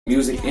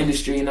music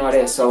industry and all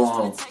that.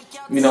 So,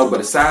 but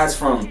aside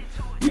from,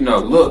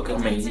 look, I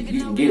mean,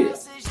 you can get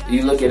it.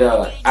 You look at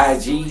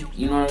IG,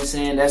 you know what I'm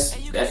saying?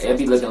 That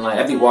be looking like,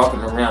 I be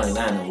walking around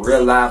Atlanta,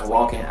 real life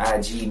walking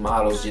IG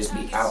models just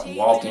be out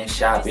walking,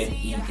 shopping,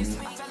 eating,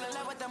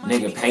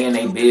 nigga paying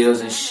their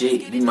bills and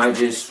shit. You might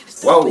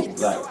just, whoa,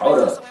 like, hold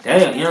up,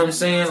 damn, you know what I'm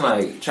saying?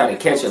 Like, try to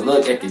catch a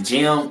look at the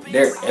gym,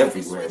 they're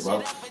everywhere,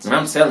 bro. And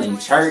I'm telling you,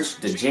 church,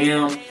 the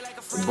gym,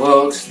 the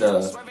books,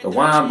 the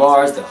wine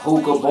bars, the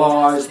hookah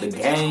bars, the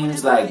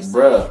games, like,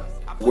 bruh.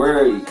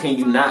 Where can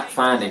you not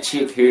find a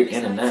chick here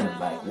in Atlanta?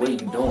 Like, what are you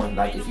doing?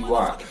 Like, if you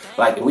are,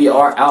 like, we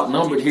are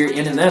outnumbered here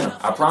in Atlanta.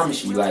 I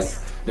promise you. Like,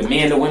 the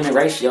men to women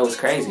ratio is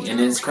crazy, and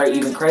it's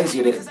even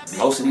crazier that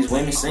most of these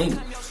women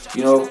single.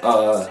 They don't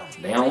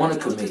want to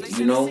commit.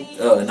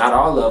 Not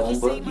all of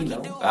them, but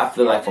I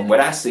feel like from what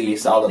I see,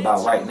 it's all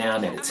about right now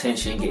that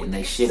attention, getting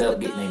their shit up,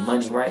 getting their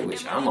money right,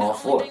 which I'm all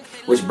for.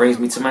 Which brings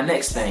me to my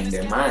next thing,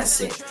 their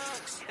mindset.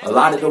 A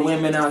lot of the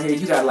women out here,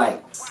 you got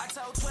like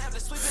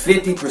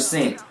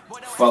 50%.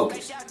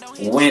 Focused,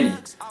 winning,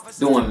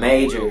 doing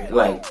major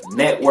like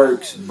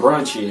networks,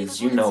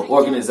 brunches,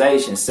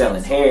 organizations,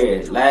 selling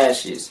hair,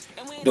 lashes,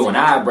 doing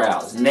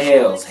eyebrows,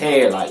 nails,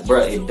 hair, like,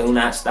 bruh, it do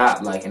not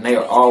stop, like, and they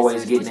are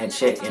always getting that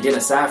check. And then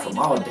aside from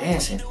all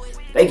dancing,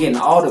 they getting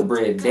all the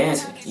bread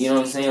dancing, you know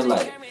what I'm saying?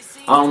 Like,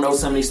 I don't know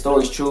some of these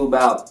stories true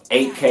about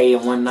 8K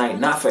in one night,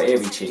 not for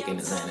every chick in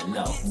Atlanta,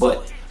 no,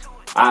 but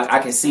I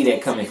can see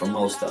that coming from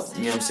most of them,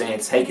 you know what I'm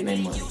saying? Taking their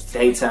money,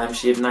 daytime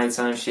shift,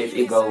 nighttime shift,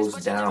 it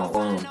goes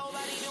down.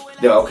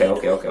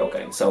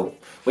 Okay. So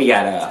we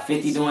got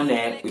 50 doing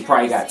that. We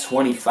probably got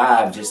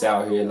 25 just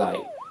out here like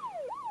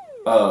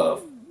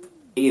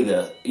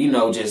either,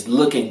 just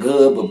looking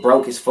good but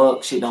broke as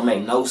fuck. Shit don't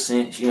make no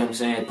sense, you know what I'm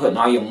saying? Putting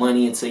all your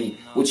money into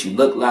what you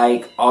look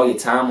like, all your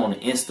time on the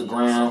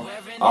Instagram,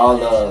 all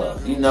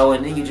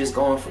and then you just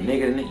going from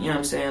nigga to nigga, you know what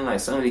I'm saying? Like,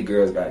 some of these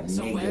girls got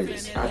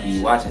niggas. I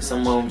be watching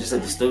some of them just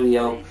at the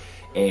studio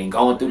and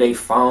going through their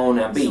phone.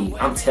 I'm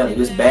telling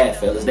you, it's bad,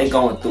 fellas. They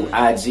going through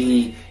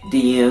IG,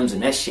 DMs,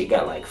 and that shit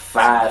got like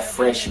 5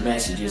 fresh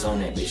messages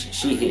on that bitch. And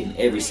she hitting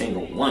every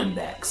single one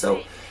back.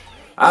 So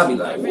I'll be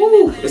like,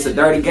 woo, it's a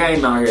dirty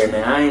game out here,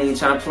 man. I ain't even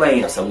trying to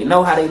play. So we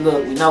know how they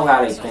look, we know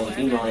how they think,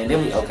 and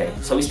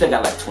then so we still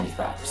got like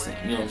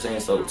 25%, you know what I'm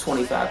saying? So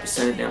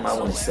 25% of them I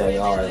want to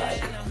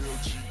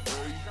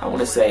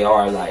say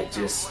are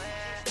just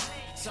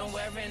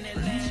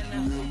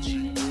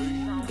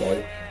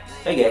gay.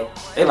 They gay.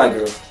 They like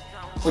girls,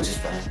 which is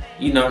fine.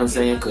 You know what I'm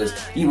saying? Because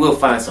you will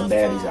find some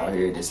baddies out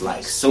here that's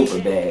like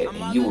super bad,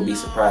 and you will be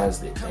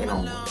surprised that they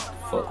don't want to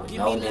fuck with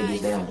no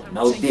niggas. They don't want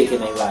no dick in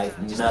their life,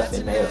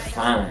 nothing. They're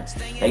fine.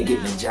 They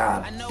getting the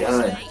job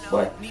done.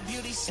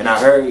 And I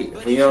heard, you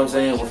know what I'm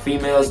saying? With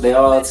females, they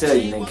all tell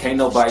you, man, can't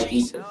nobody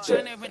eat a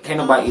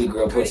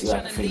girl pussy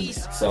like a female.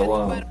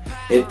 So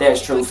if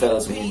that's true,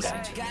 fellas, we ain't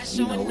got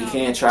you. We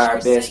can try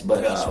our best,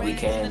 but we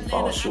can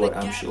fall short,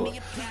 I'm sure.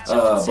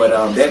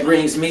 But that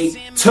brings me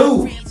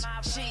to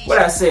what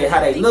I said: how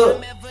they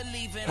look,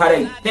 how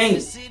they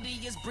think,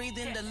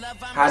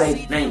 how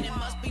they think.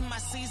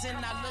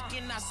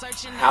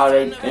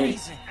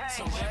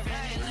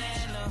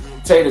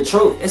 Tell you the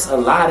truth, it's a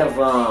lot of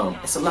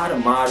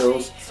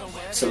models,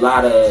 it's a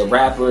lot of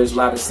rappers, a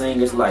lot of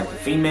singers. Like, the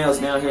females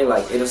down here,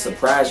 like, it'll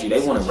surprise you.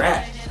 They want to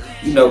rap.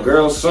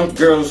 Some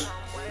girls,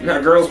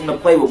 girls want to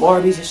play with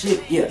Barbies and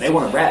shit. Yeah, they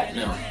want to rap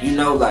now.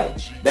 Like,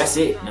 that's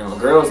it. Now,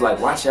 girls, like,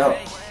 watch out.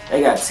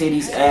 They got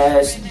titties,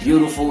 ass,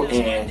 beautiful,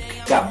 and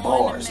got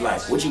bars.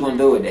 Like, what you gonna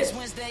do with that?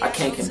 I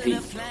can't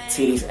compete.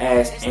 Titties,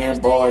 ass,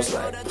 and bars,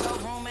 like.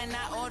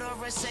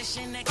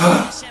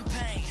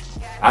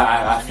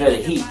 I feel the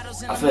heat.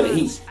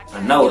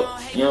 I know it.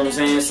 You know what I'm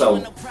saying?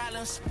 So,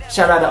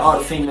 shout out to all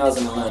the females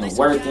in Atlanta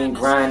working,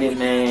 grinding,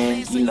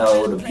 man.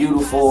 The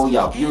beautiful,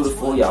 y'all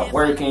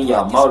working,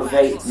 y'all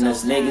motivating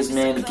us niggas,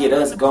 man, to get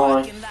us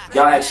going.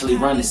 Y'all actually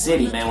run the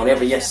city, man.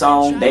 Whatever your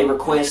song they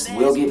request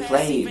will get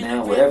played,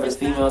 man. Wherever the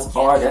females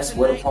are, that's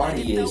where the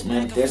party is,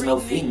 man. If there's no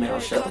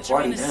females, shut the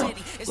party down.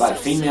 Like,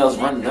 females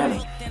run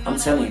Atlanta. I'm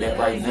telling you that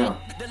right now.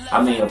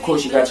 I mean, of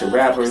course you got your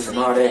rappers and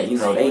all that,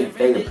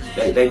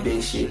 they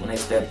big shit when they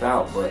step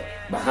out, but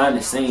behind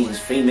the scenes,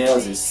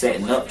 females is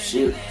setting up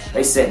shit.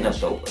 They setting up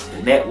the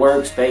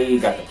networks, they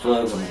got the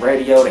plugs on the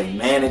radio, they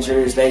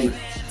managers, they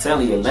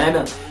telling you,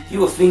 Atlanta,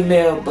 you a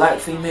female, black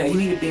female, you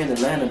need to be in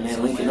Atlanta,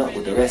 man, linking up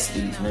with the rest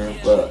of these, man.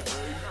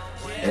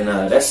 And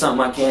that's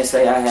something I can't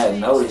say I hadn't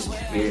noticed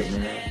here,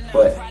 man.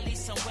 But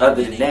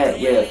other than that,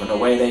 yeah, from the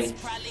way they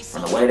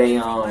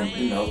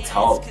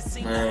talk,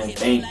 man,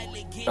 think,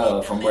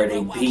 from where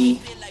they be,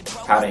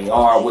 how they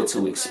are, what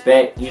to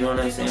expect, you know what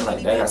I'm saying?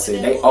 Like I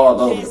said, they all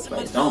over the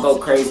place. Don't go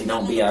crazy,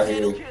 don't be out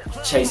here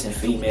chasing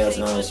females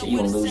and all that shit. You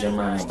gonna lose your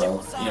mind, bro. You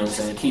know what I'm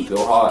saying? Keep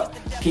your heart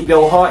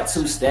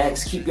 2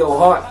 stacks, keep your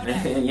heart,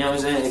 man. You know what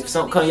I'm saying? If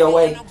something come your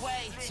way,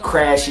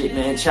 crash it,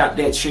 man, chop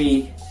that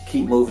tree,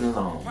 keep moving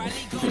along, man.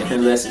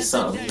 Unless it's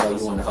something,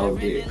 you want to hold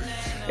dear.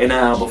 And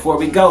before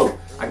we go,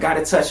 I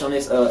gotta touch on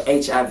this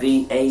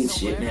HIV AIDS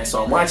shit, man.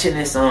 So I'm watching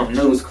this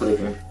news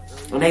clipping,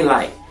 and they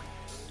like,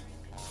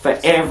 for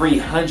every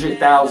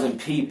 100,000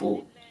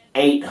 people,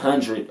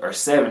 800 or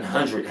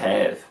 700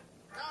 have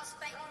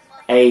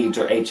AIDS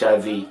or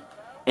HIV.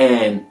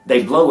 And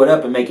they blow it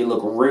up and make it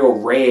look real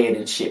red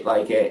and shit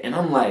like that. And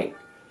I'm like,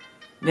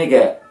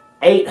 nigga,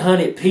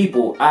 800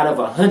 people out of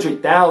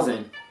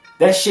 100,000,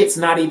 that shit's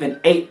not even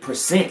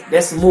 8%.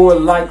 That's more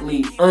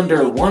likely under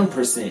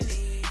 1%.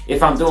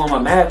 If I'm doing my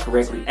math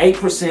correctly,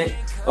 8%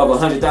 of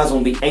 100,000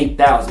 will be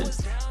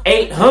 8,000.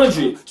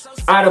 800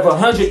 out of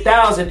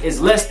 100,000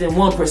 is less than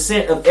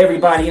 1% of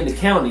everybody in the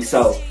county.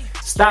 So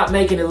stop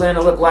making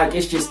Atlanta look like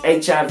it's just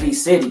HIV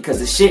city, because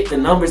the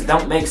numbers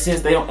don't make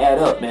sense. They don't add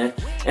up, man.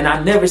 And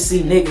I never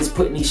see niggas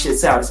putting these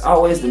shits out. It's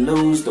always the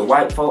news, the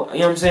white folk. You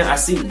know what I'm saying? I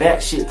see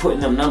that shit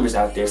putting them numbers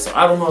out there. So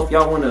I don't know if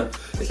y'all want to,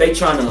 if they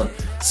trying to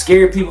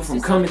scare people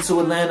from coming to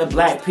Atlanta,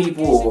 black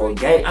people or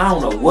gay. I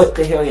don't know what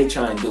the hell they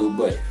trying to do,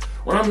 but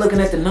when I'm looking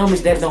at the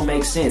numbers, that don't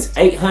make sense.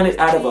 800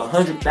 out of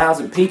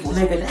 100,000 people,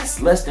 nigga,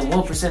 that's less than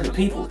 1% of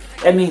people.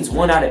 That means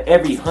 1 out of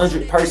every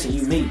 100 person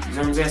you meet. You know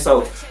what I'm saying?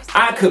 So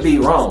I could be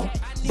wrong.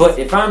 But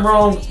if I'm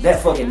wrong,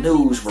 that fucking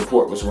news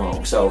report was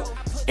wrong. So,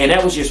 and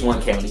that was just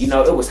one county. You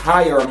know, it was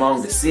higher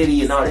among the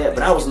city and all that,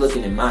 but I was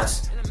looking at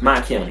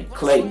my county,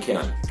 Clayton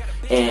County.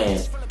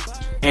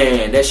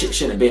 And that shit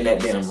shouldn't have been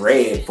that damn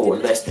red for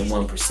less than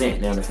 1%.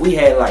 Now, if we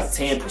had like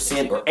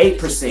 10% or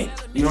 8%,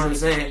 you know what I'm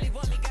saying?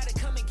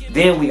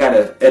 Then we got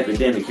an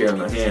epidemic here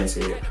on our hands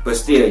here. But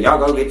still, y'all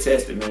go get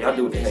tested, man. Y'all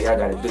do what the hell y'all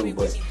gotta do.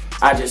 But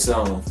I just,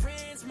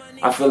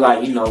 I feel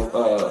like, you know,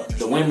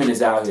 the women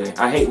is out here.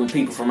 I hate when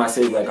people from my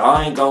city like, oh,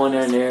 I ain't going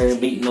in there and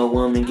meeting no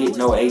woman, getting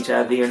no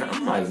HIV. And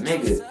I'm like,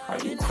 nigga,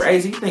 are you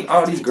crazy? You think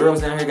all these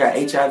girls down here got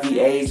HIV,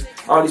 AIDS?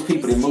 All these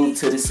people that moved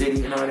to the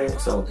city and all that?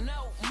 So, you know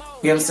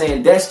what I'm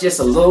saying? That's just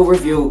a little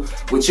review,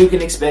 what you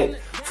can expect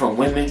from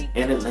women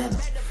in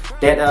Atlanta.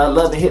 That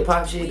love and hip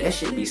hop shit, that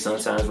shit be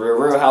sometimes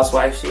real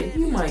housewife shit.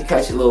 You might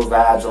catch your little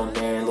vibes on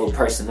there and little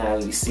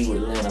personality, see what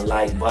Atlanta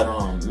like.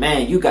 But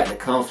man, you got to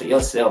come for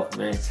yourself,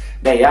 man.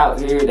 They out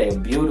here, they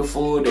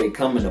beautiful, they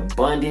come in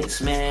abundance,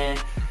 man.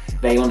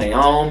 They on their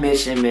own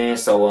mission, man.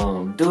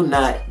 So do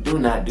not.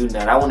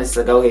 I want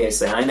to go ahead and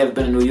say I ain't never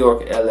been to New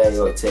York, LA,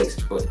 or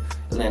Texas, but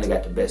Atlanta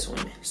got the best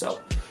women. So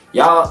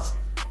y'all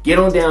get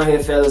on down here,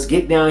 fellas.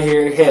 Get down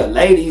here. Hell,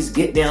 ladies,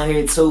 get down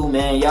here too,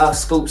 man. Y'all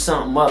scoop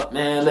something up,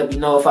 man. Let me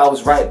know if I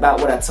was right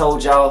about what I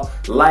told y'all.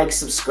 Like,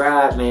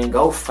 subscribe, man.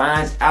 Go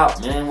find out,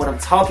 man, what I'm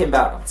talking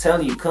about. I'm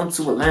telling you, come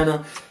to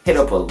Atlanta. Hit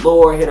up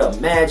Allure, hit up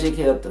Magic,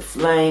 hit up The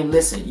Flame.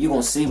 Listen, you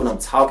gonna see what I'm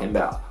talking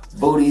about.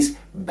 Booties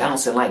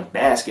bouncing like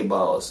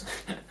basketballs.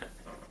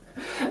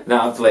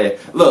 Nah, I'm playing.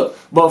 Look,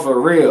 but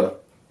for real.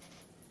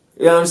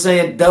 You know what I'm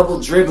saying? Double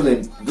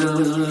dribbling.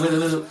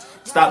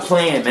 Stop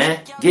playing, man.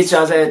 Get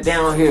y'all's ass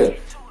down here.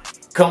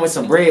 Come with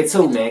some bread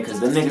too, man, because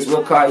the niggas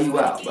will call you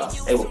out, bro.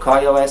 They will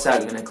call your ass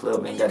out in the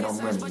club. Ain't got no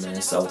money,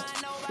 man. So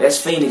that's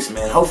Phoenix,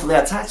 man. Hopefully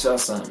I taught y'all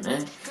something,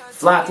 man.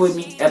 Flock with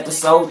me,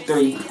 episode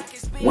 3.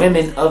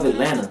 Women of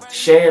Atlanta.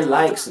 Share,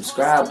 like,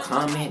 subscribe,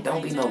 comment.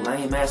 Don't be no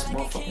lame ass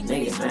motherfucking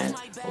nigga, man.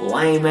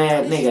 Lame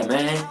ass nigga,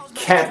 man.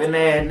 Capping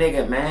ass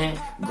nigga, man.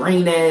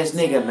 Green ass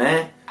nigga,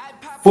 man.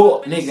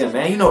 Fuck nigga,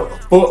 man. You know what the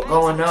fuck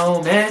going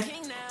on, man.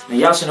 And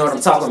y'all should know what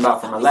I'm talking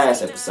about from my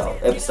last episode,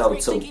 episode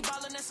 2,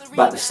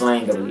 about the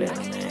slang of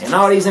Atlanta, man. And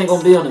all these ain't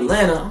gonna be on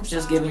Atlanta. I'm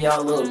just giving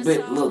y'all a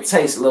little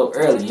taste, a little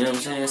early. You know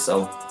what I'm saying?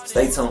 So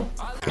stay tuned.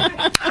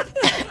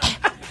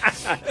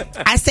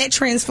 I set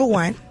trends for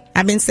one.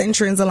 I've been setting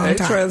trends a long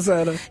time.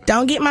 Trendsetter.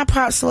 Don't get my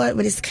props for it,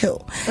 but it's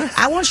cool.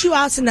 I want you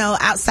all to know,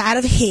 outside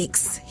of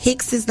Hicks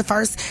is the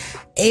first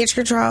edge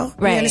control.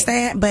 Right. You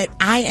understand? But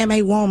I am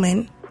a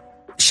woman,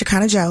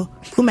 Shekinah Joe,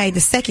 who made the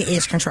second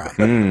edge control.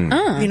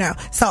 You know,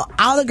 so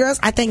all the girls,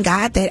 I thank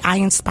God that I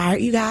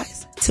inspired you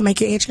guys to make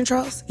your edge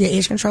controls. Your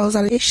edge controls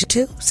are the issue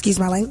too. Excuse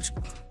my language.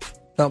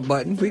 Dump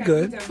button. We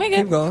good.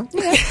 Keep going.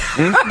 But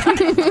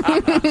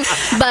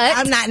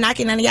I'm not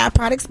knocking none of y'all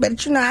products,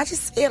 but you know, I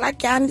just feel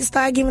like y'all need to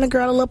start giving a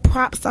girl a little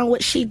props on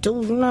what she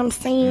do. You know what I'm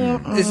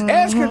saying? Is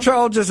edge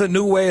control just a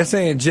new way of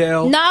saying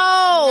gel?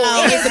 No,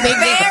 it's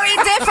very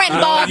different,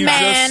 bald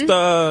man.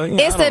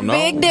 It's a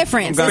big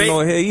difference.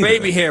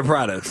 Baby hair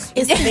products.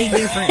 It's a big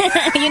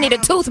difference. You need a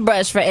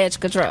toothbrush for edge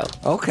control.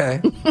 Okay.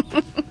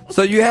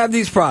 So you have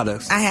these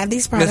products. I have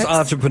these products. This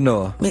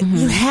entrepreneur.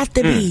 You have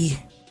to be.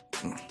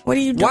 What are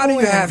you doing? Why do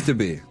you have to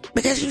be?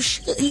 Because you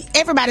should.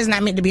 Everybody's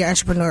not meant to be an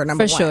entrepreneur,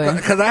 number for one. Sure.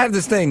 Because I have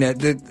this thing that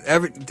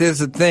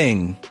there's a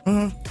thing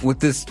with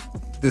this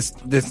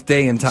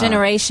day and time.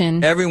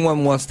 Generation.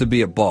 Everyone wants to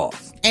be a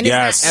boss. And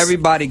it's not,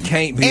 everybody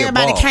can't be a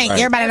boss. Everybody can't. Right.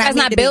 Everybody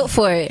not built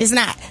for it. It's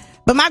not.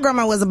 But my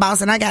grandma was a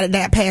boss, and I got it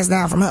passed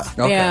down from her.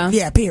 Okay.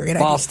 Yeah, period.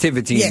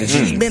 Boss-tivity. Yeah,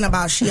 she's been a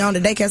boss. She owned the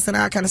daycare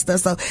center, all kind of stuff.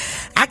 So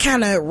I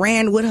kind of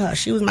ran with her.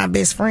 She was my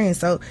best friend.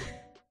 So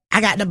I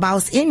got the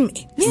boss in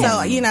me. Yeah.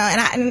 So, you know,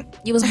 and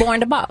you was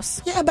born the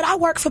boss. Yeah, but I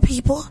work for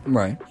people.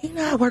 Right. You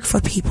know, I work for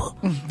people.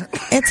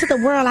 And to the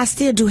world, I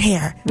still do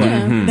hair.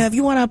 Yeah. Now, if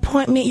you want an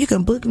appointment, you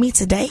can book me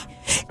today.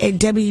 at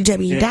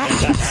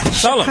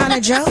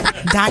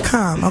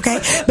www.ShakanaJoe.com,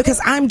 okay?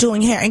 Because I'm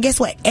doing hair. And guess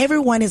what?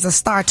 Everyone is a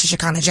star to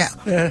Shakana Joe.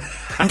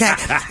 Okay?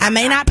 I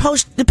may not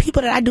post the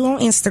people that I do on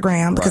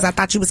Instagram because I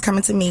thought you was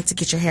coming to me to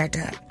get your hair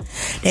done.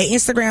 That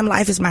Instagram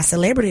life is my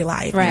celebrity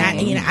life. Right.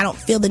 And I don't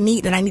feel the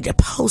need that I need to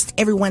post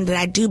everyone that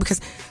I do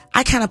because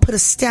I kind of put a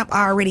stamp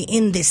already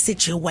in this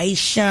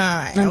situation.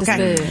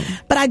 Okay?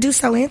 But I do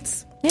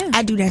sew-ins. Yeah.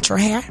 I do natural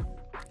hair.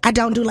 I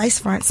don't do lace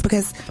fronts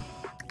because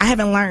I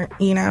haven't learned,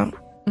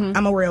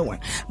 I'm a real one.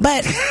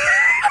 But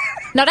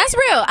no, that's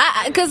real.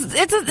 Because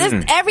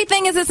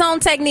everything is its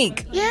own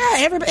technique. Yeah,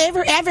 everybody.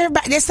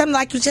 There's something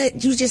like you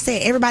just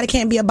said. Everybody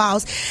can't be a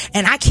boss,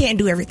 and I can't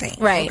do everything.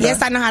 Right.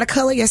 Yes, I know how to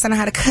color. Yes, I know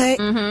how to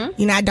cut.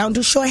 I don't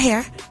do short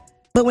hair.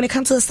 But when it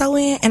comes to a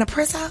sew-in and a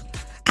press out,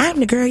 I'm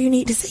the girl you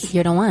need to see.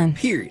 You're the one.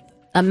 Period.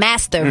 A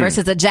master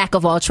versus a jack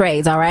of all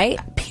trades. All right.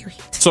 Period.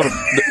 So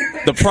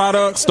the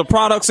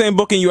products ain't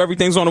booking you.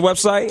 Everything's on the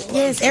website.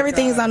 Yes,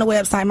 everything's on the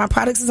website. My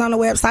products is on the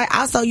website.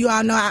 Also, you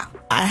all know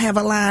I have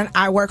a line.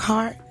 I work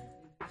hard.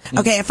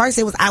 Okay, at first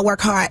it was I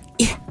work hard.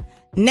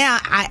 Now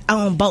I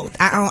own both.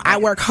 I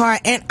work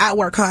hard and I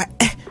work hard.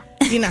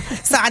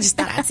 So I just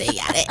thought I'd tell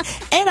y'all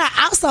that. And I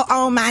also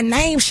own my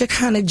name,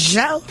 Shakana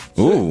Joe.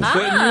 Ooh.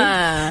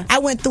 I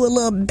went through a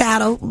little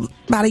battle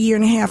about a year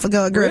and a half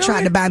ago. A girl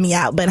tried to buy me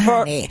out, but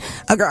honey,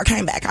 a girl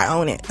came back. I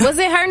own it. Was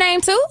it her name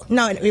too?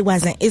 No, it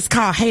wasn't. It's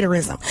called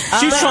haterism.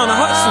 She's trying to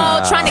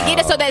hustle. Trying to get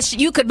it so that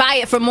you could buy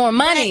it for more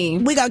money.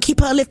 We gonna keep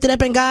her lifted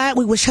up in God.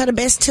 We wish her the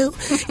best too.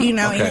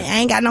 And I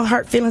ain't got no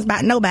hurt feelings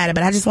about nobody,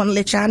 but I just want to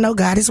let y'all know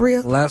God is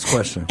real. Last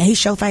question. And he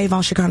show fave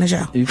on Shakana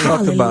Joe. You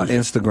talked about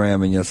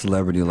Instagram and your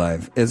celebrity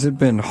life. Has it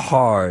been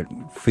hard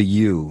for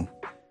you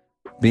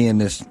being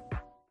this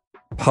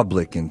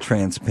public and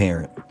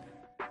transparent?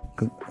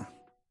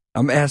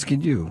 I'm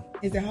asking you.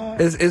 Is it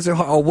hard? Is it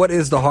hard? Or what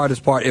is the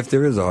hardest part, if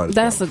there is a hardest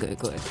part? That's a good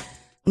question.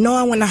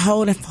 Knowing when to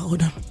hold and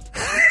fold them.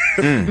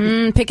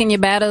 Picking your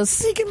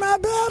battles. Picking my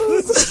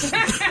battles.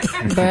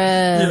 Bruh.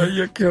 Yeah,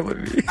 you're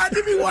killing me. I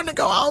just be wanting to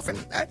go off and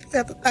I just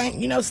have to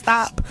think,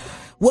 stop.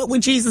 What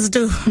would Jesus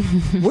do?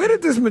 Where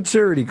did this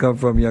maturity come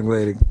from, young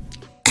lady?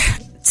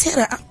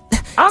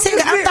 I'm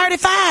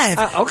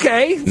 35.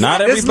 Okay.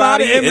 Not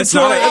everybody. It's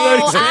not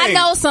I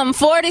know some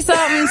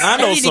 40-somethings. I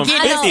know some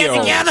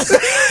 50-olds.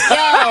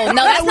 Yo,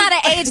 no, that's not an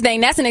age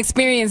thing. That's an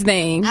experience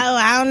thing. Oh,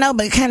 I don't know,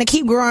 but kind of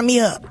keep growing me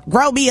up.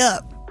 Grow me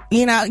up.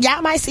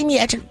 Y'all might see me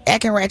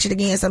acting ratchet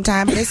again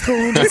sometime, but it's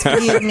cool. Just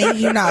forgive me,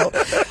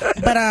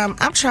 But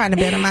I'm trying to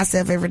better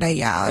myself every day,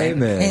 y'all.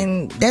 Amen.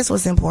 And that's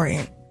what's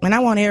important. And I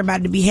want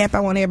everybody to be happy. I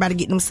want everybody to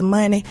get them some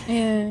money.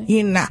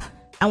 Yeah.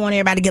 I want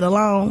everybody to get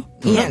along.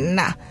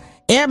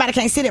 Everybody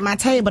can't sit at my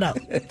table, though.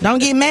 Don't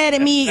get mad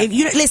at me.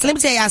 Listen, let me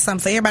tell y'all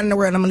something. For everybody in the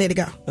world, I'm going to let it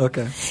go.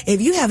 Okay.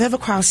 If you have ever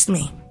crossed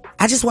me,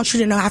 I just want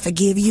you to know I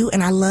forgive you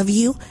and I love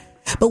you.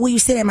 But will you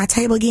sit at my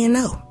table again?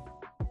 No.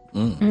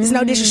 There's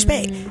no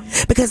disrespect.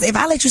 Because if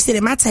I let you sit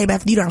at my table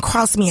after you done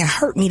cross me and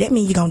hurt me, that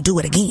means you're going to do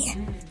it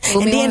again.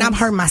 And then I'm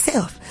hurting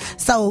myself.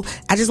 So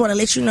I just want to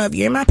let you know, if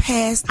you're in my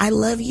past, I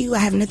love you. I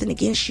have nothing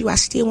against you. I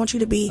still want you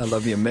to be. I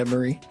love your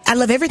memory. I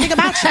love everything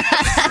about you.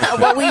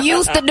 What we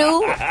used to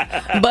do,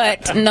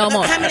 but no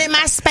more. Coming in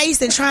my space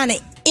and trying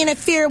to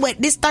interfere with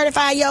this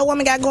 35-year-old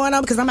woman got going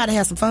on, because I'm about to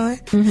have some fun.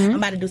 I'm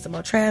about to do some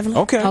more traveling.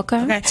 Okay. I'm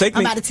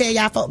about to tell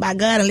y'all folk about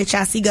God and let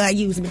y'all see God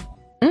use me.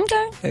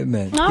 Okay.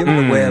 Amen. Give me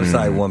the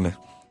website, woman.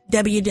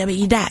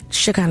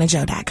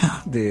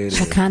 www.ShakanaJoe.com.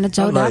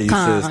 ShakanaJoe.com. I love you,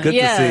 sis. Good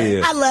to see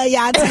you. I love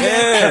y'all too.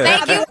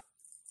 Thank you.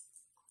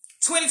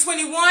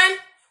 2021,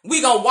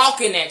 we gonna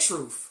walk in that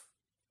truth.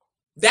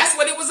 That's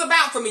what it was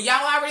about for me.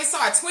 Y'all already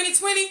saw it.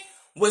 2020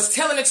 was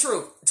telling the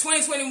truth.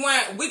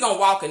 2021, we gonna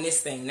walk in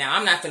this thing. Now,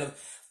 I'm not gonna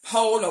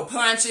hold no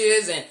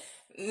punches and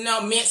no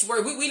mince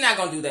words. We're not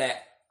gonna do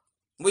that.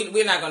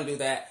 We're not gonna do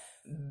that.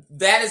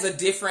 That is a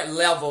different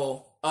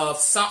level of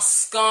some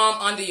scum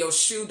under your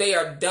shoe. They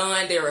are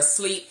done. They're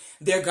asleep.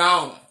 They're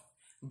gone.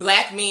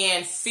 Black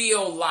men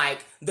feel like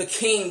the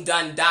king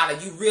done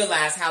died. You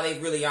realize how they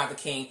really are the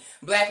king.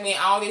 Black men,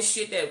 all this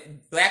shit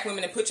that black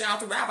women that put y'all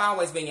through, I've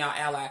always been y'all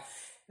ally.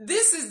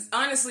 This is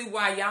honestly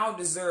why y'all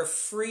deserve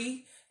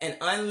free and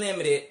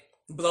unlimited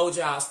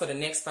blowjobs for the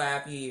next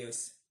 5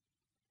 years.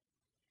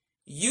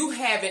 You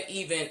haven't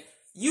even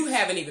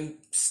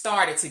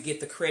started to get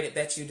the credit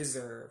that you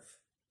deserve.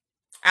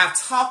 I've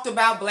talked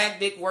about black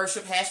dick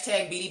worship,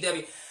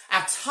 #BDW.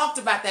 I've talked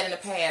about that in the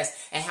past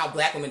and how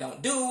black women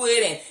don't do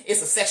it, and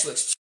it's a sexual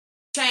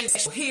exchange,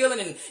 sexual healing,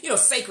 and,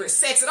 sacred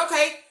sex. And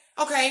okay.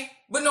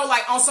 But no,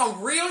 like on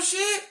some real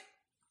shit,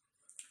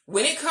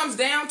 when it comes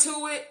down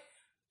to it,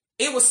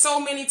 it was so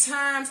many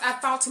times I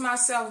thought to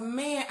myself,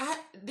 man,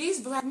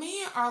 these black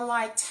men are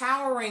like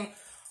towering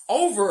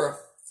over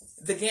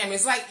the game.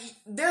 It's like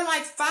they're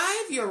like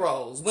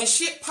 5-year-olds. When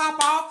shit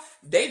pop off,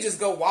 they just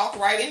go walk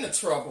right into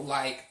trouble.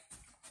 Like,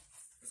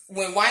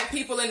 when white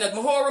people in the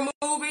horror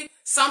movie,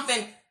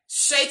 something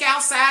shake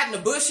outside in the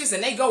bushes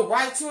and they go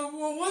right to it.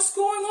 Well, what's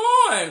going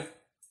on?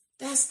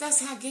 That's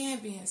how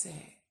Gambians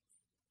act.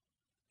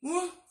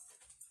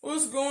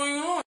 What's going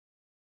on?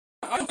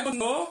 I don't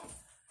know.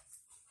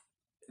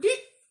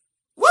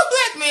 What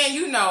black man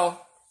you know,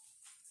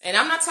 and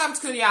I'm not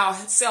talking to y'all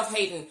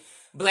self-hating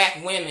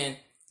black women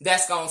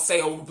that's going to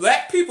say, oh,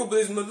 black people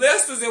is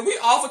molesters and we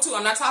offer to.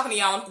 I'm not talking to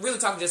y'all. I'm really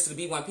talking just to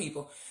the B1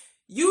 people.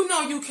 You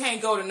know you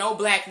can't go to no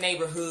black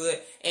neighborhood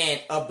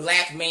and a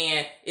black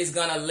man is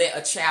going to let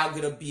a child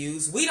get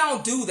abused. We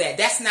don't do that.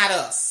 That's not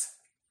us.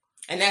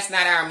 And that's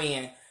not our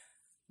men.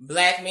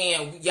 Black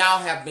men, y'all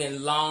have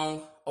been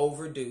long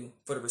overdue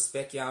for the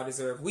respect y'all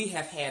deserve. We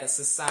have had a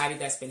society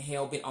that's been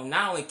hell-bent on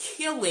not only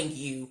killing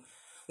you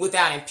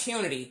without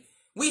impunity.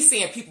 We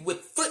seeing people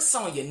with foots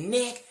on your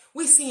neck.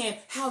 We seeing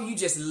how you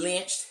just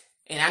lynched.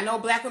 And I know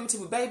black women too,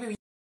 but baby,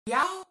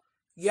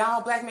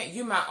 y'all black men,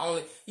 you're my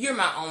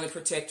only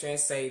protector and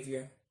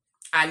savior.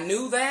 I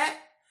knew that,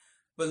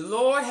 but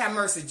Lord have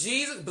mercy,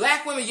 Jesus.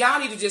 Black women, y'all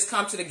need to just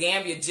come to the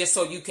Gambia just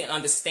so you can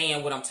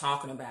understand what I'm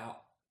talking about.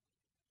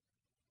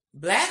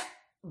 Black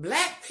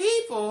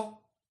people,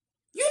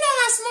 you know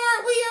how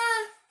smart we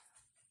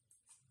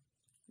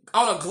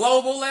are on a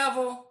global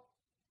level.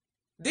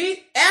 The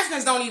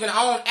Africans don't even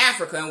own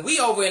Africa, and we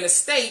over in the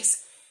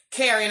States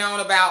carrying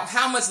on about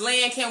how much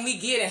land can we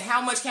get and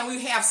how much can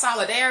we have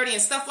solidarity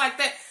and stuff like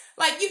that.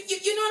 Like,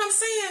 you know what I'm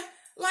saying?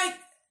 Like,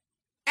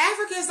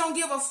 Africans don't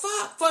give a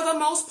fuck for the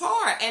most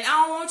part. And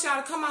I don't want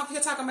y'all to come up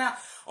here talking about,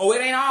 oh,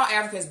 it ain't all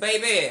Africans,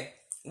 baby.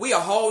 We a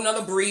whole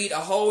nother breed, a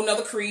whole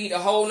nother creed, a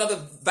whole nother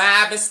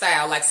vibe and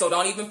style. Like, so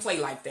don't even play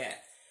like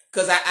that.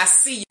 Because I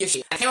see your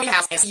shit. I came to your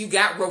house and see you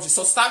got roaches.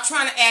 So stop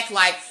trying to act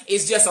like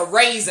it's just a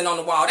raisin on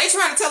the wall. They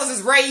trying to tell us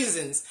it's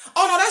raisins.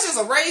 Oh, no, that's just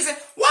a raisin.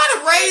 Why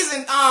the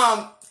raisin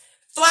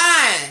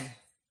flying?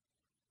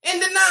 In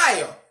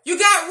denial. You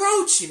got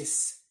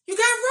roaches. You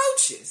got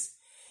roaches.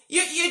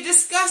 You're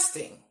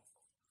disgusting.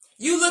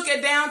 You look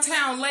at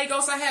downtown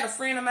Lagos. I had a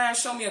friend of mine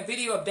show me a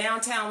video of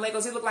downtown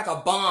Lagos. It looked like a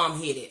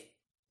bomb hit it.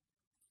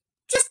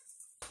 Just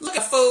look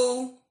at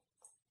fool.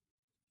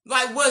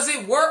 Like, was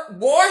it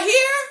war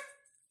here?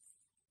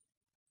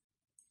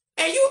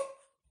 And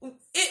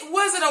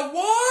was it a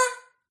war?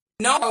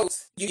 No,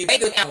 you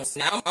bathe with animals.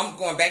 Now I'm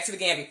going back to the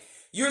Gambia.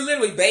 You're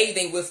literally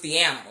bathing with the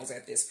animals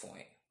at this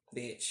point,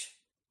 bitch.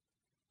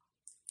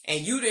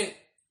 And you didn't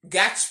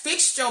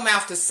fixed your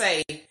mouth to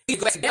say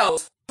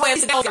bells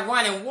are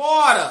running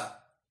water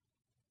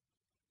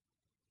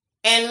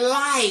and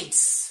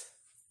lights.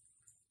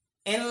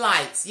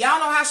 Y'all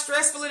know how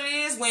stressful it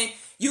is when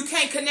you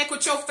can't connect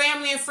with your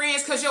family and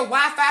friends because your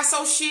Wi-Fi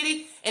so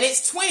shitty and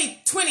it's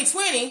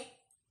 2020.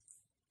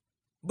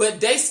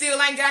 But they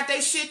still ain't got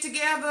their shit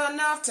together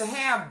enough to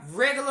have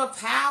regular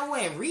power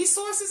and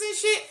resources and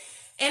shit.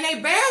 And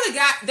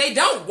they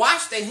don't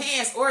wash their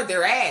hands or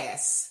their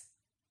ass.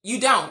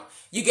 You don't.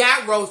 You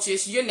got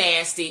roaches, you're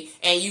nasty,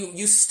 and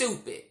you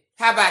stupid.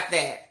 How about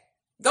that?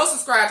 Go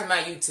subscribe to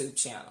my YouTube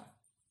channel.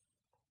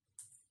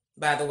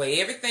 By the way,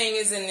 everything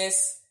is in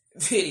this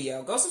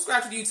video. Go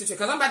subscribe to the YouTube channel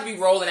because I'm about to be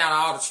rolling out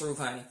all the truth,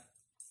 honey.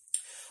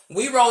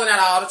 We rolling out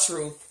all the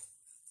truth.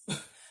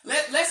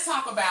 Let's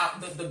talk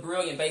about the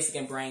brilliant, basic,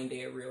 and brain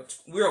dead real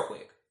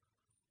quick.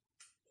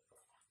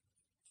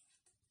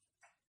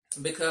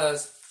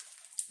 Because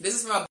this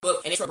is my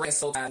book, and it's Brain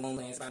Soul by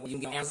Moonlands. You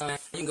can get Amazon,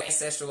 you can go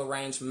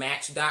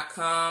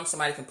ancestralarrangematch.com.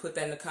 Somebody can put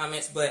that in the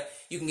comments, but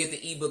you can get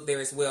the ebook there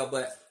as well.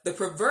 But the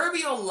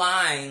proverbial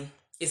line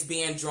is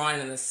being drawn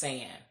in the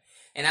sand.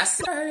 And I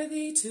said,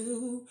 worthy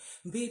to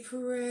be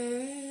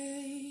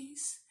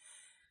praised.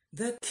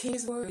 The King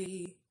is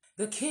worthy.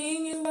 The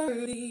King is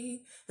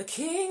worthy, the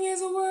King is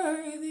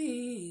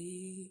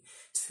worthy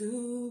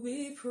to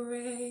be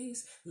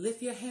praised.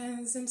 Lift your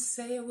hands and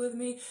say it with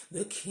me.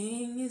 The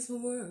King is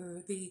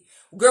worthy.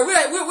 Girl,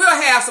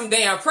 we'll have some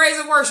damn praise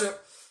and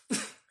worship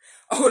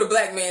over the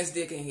black man's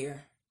dick in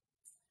here.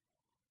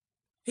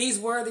 He's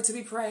worthy to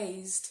be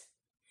praised.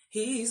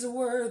 He's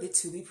worthy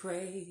to be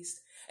praised.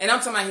 And I'm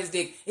talking about his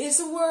dick.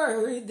 It's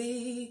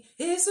worthy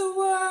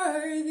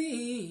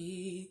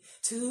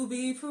to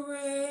be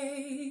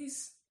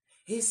praised.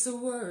 It's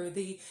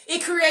worthy.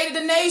 It created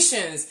the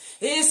nations.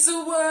 It's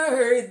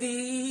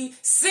worthy.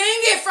 Sing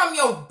it from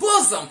your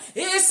bosom.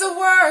 It's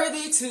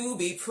worthy to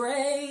be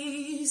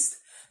praised.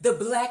 The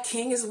black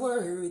king is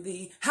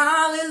worthy.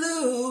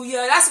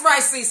 Hallelujah. That's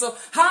right, Cecil.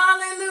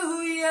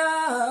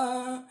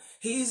 Hallelujah.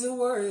 He's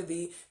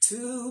worthy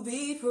to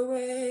be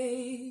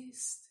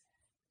praised.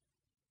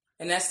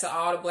 And that's to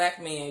all the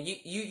black men.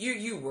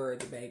 You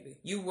worthy, baby.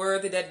 You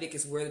worthy. That dick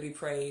is worthy to be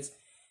praised.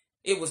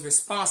 It was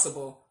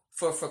responsible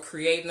for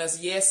creating us.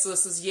 Yes,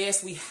 sisters.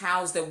 Yes, we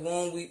housed that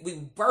womb.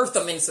 We birthed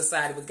them in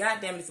society. But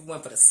goddamn it, if it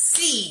went for the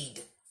seed,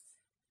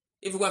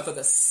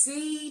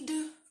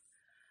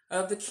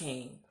 of the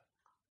king,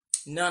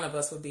 none of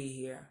us would be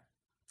here.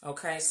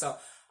 Okay, so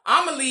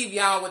I'm gonna leave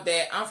y'all with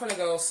that. I'm gonna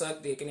go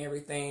suck dick and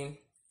everything,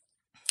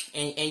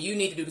 and you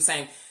need to do the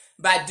same.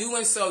 By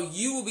doing so,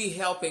 you will be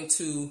helping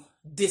to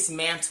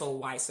dismantle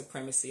white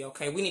supremacy.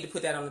 Okay, we need to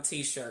put that on a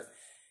t-shirt.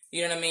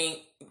 You know what I mean?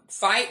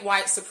 Fight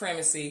white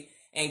supremacy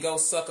and go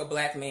suck a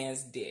black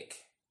man's dick.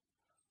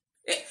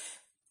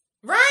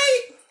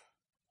 Right?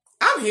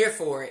 I'm here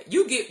for it.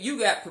 You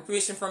got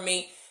permission from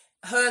me.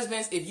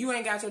 husbands, if you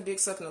ain't got your dick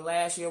sucked in the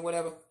last year or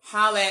whatever,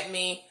 holla at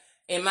me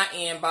in my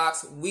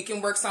inbox. We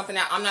can work something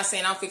out. I'm not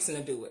saying I'm fixing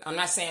to do it. I'm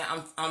not saying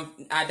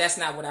that's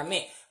not what I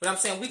meant. But I'm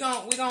saying we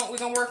gonna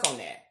work on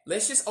that.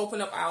 Let's just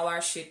open up all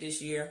our shit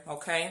this year,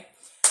 okay?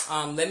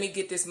 Let me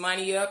get this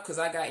money up because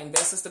I got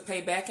investors to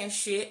pay back and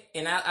shit.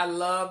 And I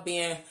love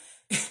being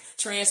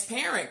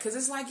transparent because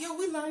it's like, yo,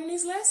 we learning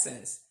these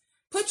lessons.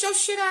 Put your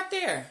shit out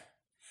there.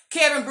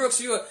 Kevin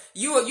Brooks, you a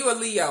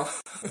Leo.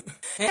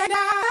 And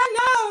I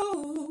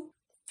know.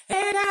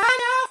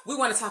 We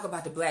want to talk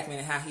about the black man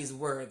and how he's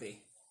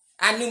worthy.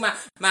 I knew my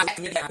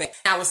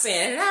I was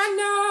saying, and I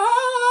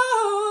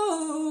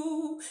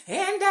know,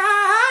 and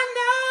I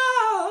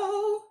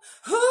know,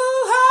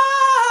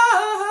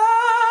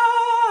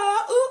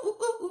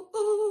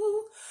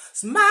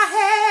 it's my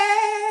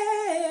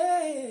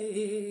head.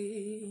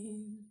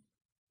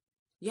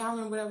 Y'all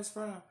remember where that was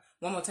from?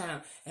 One more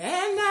time. And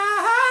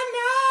I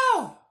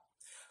know,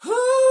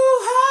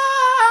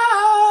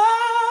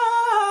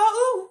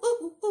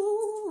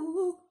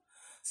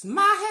 it's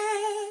my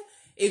head.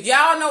 If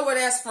y'all know where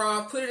that's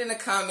from, put it in the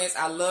comments.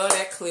 I love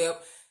that clip.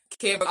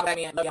 Kevin,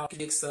 I love y'all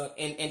dick suck.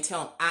 And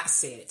tell them I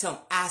said it. Tell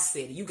them I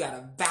said it. You got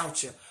a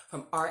voucher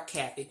from Art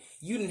Cappy.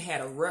 You done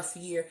had a rough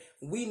year.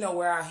 We know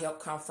where our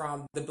help come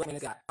from. The black man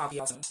got off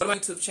y'all. Go to my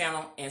YouTube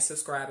channel and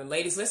subscribe. And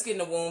ladies, let's get in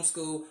the womb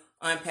school.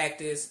 Unpack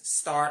this.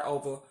 Start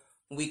over.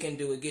 We can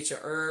do it. Get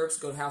your herbs.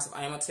 Go to House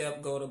of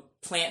Imhotep. Go to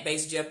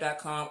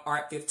plantbasedjeff.com.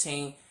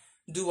 Art15.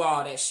 Do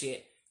all that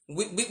shit.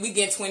 We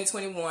get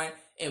 2021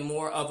 and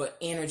more of an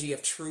energy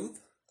of truth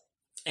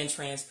and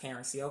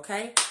transparency,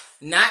 okay?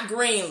 Not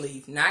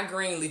Greenleaf,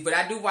 but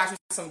I do watch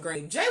some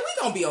Greenleaf. Jay,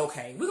 we gonna be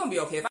okay. We gonna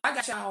be okay. If I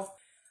got y'all,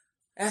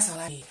 that's all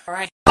I need, all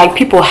right? Like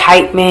people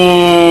hype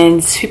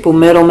mans, people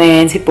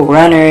middlemans, people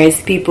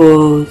runners,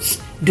 people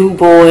do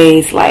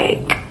boys, like...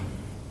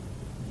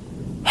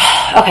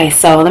 Okay,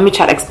 so let me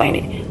try to explain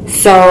it.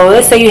 So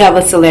let's say you have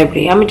a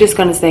celebrity. I'm just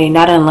gonna say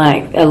not in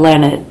like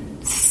Atlanta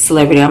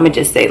celebrity. I'm gonna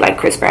just say like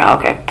Chris Brown,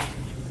 okay?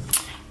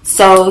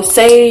 So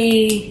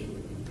say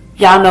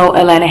y'all know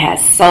Atlanta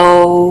has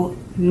so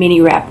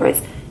many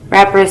rappers,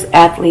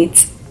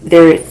 athletes.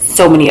 There's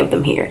so many of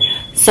them here.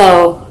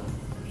 So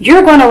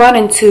you're going to run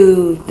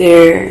into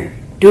their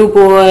do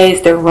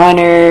boys, their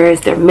runners,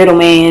 their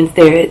middlemans,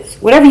 there's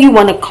whatever you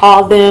want to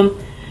call them.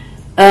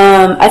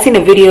 I seen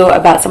a video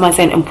about someone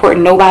saying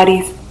important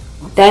nobodies.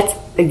 That's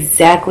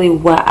exactly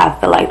what I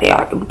feel like they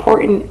are,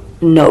 important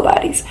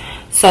nobodies.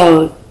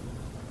 So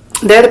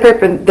they're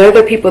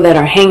the people that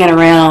are hanging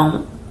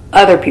around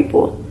other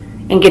people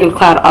and getting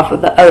clout off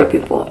of the other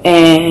people,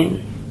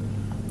 and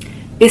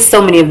it's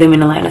so many of them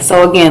in Atlanta.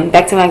 So again,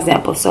 back to my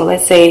example. So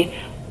let's say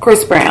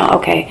Chris Brown,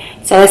 okay?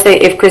 So let's say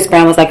if Chris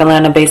Brown was like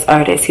Atlanta-based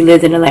artist, he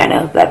lives in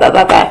Atlanta, blah, blah,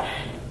 blah, blah.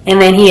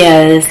 And then he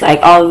has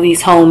like all of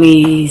these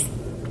homies.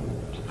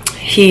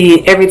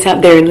 Every time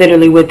they're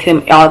literally with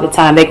him all the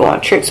time. They go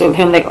on trips with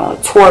him. They go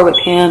on tour with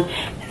him.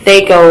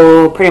 They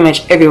go pretty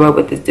much everywhere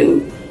with this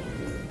dude.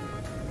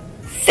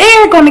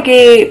 They're going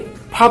to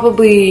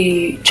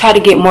probably try to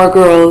get more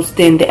girls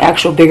than the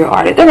actual bigger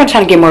artist. They're going to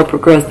try to get more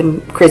girls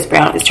than Chris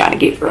Brown is trying to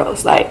get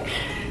girls. Like,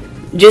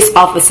 just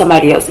off of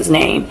somebody else's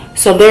name.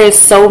 So there's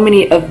so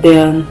many of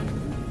them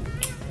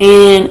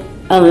in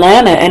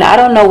Atlanta, and I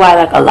don't know why.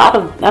 Like a lot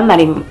of, let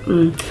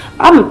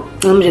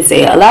me just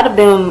say, a lot of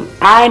them,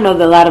 I know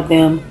that a lot of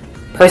them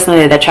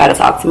personally that try to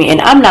talk to me,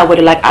 and I'm not with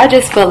it. Like, I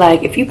just feel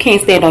like if you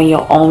can't stand on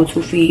your own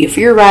 2 feet, if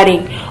you're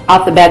riding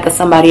off the back of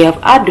somebody else,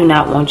 I do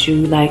not want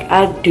you. Like,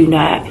 I do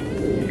not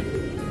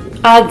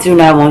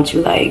want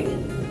you. Like,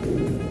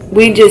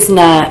 we just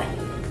not.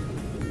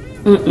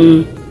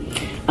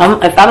 If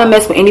I'm gonna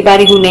mess with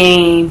anybody whose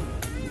name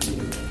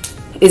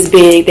is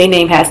big, their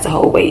name has to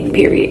hold weight,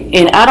 period.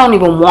 And I don't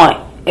even want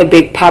a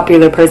big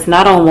popular person.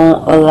 I don't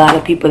want a lot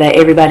of people that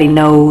everybody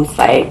knows.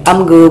 Like,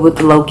 I'm good with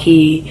the low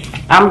key.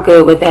 I'm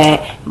good with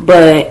that.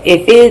 But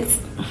if it's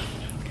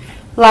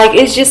like,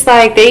 it's just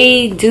like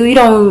you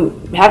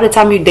don't have the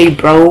time they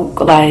broke.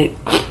 Like,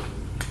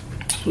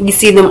 you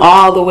see them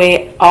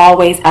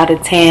always out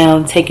of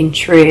town, taking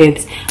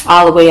trips,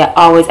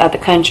 always out the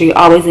country,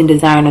 always in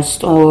designer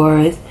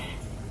stores.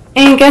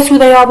 And guess who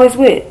they always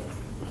with?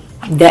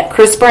 That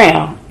Chris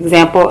Brown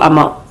example.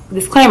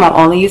 Disclaimer, I'm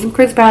only using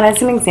Chris Brown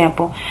as an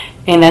example,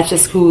 and that's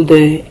just who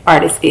the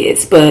artist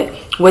is. But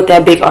with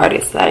that big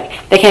artist, like,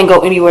 they can't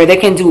go anywhere. They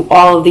can do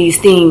all of these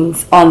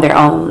things on their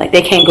own. Like,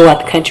 they can't go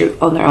out the country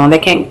on their own. They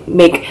can't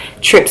make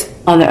trips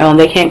on their own.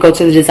 They can't go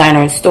to the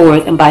designer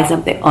stores and buy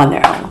something on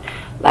their own.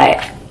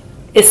 Like,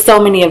 it's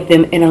so many of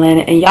them in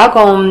Atlanta, and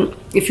y'all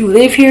if you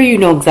live here, you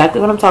know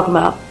exactly what I'm talking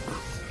about.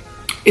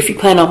 If you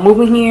plan on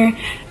moving here,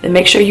 then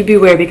make sure you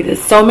beware, because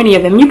there's so many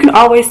of them. You can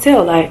always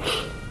tell. Like,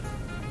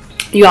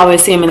 you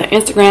always see them in their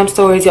Instagram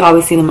stories. You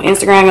always see them on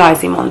Instagram. You always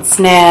see them on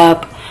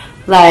Snap.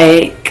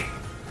 Like,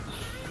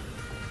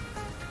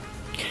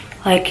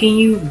 can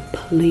you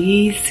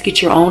please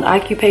get your own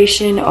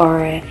occupation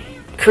or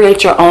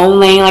create your own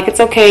lane? Like, it's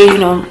okay,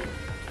 your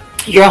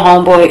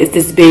homeboy is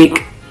this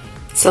big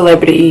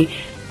celebrity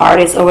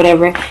artist or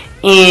whatever,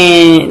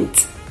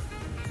 and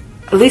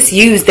at least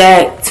use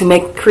that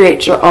to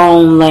create your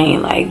own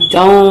lane. Like,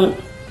 don't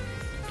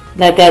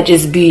let that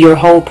just be your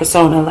whole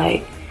persona.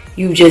 Like,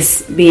 you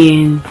just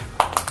being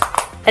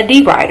a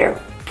D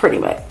rider, pretty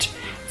much.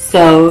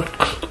 So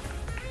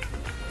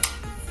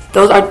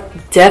those are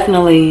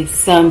definitely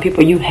some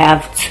people you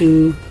have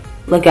to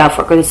look out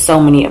for, because there's so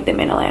many of them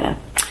in Atlanta.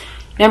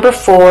 Number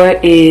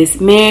 4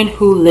 is men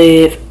who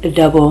live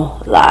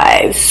double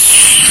lives.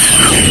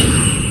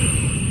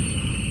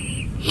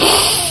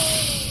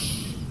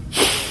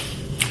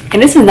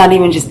 And this is not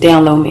even just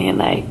down low men.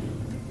 Like,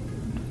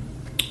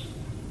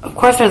 of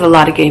course there's a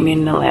lot of gay men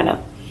in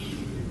Atlanta,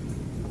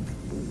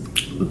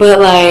 but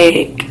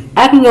like,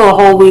 I can go a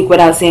whole week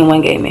without seeing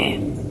one gay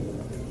man.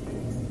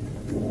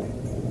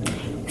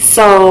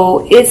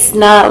 So it's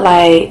not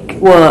like,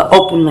 well,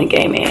 openly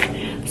gay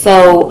man.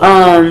 So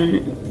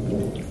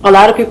a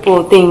lot of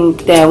people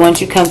think that once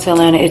you come to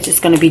Atlanta, it's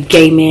just going to be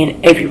gay men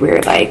everywhere.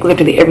 Like,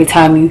 literally every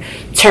time you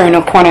turn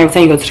a corner, every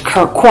time you go to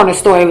the corner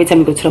store, every time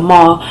you go to the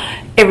mall,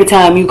 every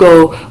time you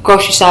go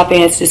grocery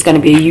shopping, it's just going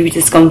to be, you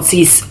just going to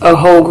see a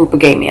whole group of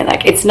gay men.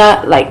 Like, it's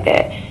not like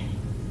that.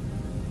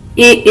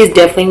 It is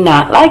definitely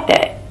not like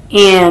that.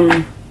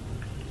 And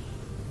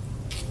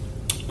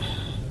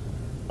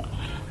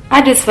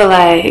I just feel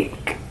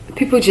like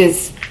people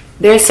just,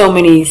 there's so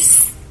many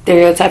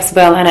stereotypes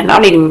about Atlanta.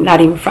 Not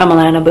even from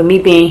Atlanta, but me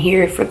being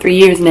here for 3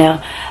 years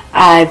now,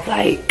 I've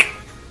like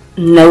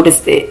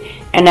noticed it.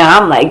 And now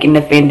I'm like getting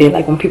offended,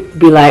 like when people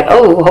be like,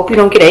 oh, hope you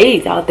don't get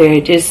AIDS out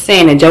there. Just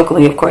saying it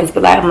jokingly, of course,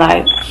 but like, I'm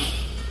like,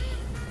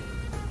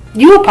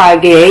 you will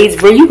probably get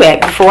AIDS where you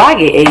at before I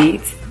get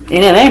AIDS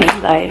in Atlanta.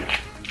 Like,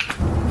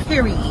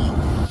 period.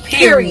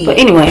 But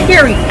anyway,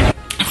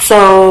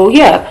 so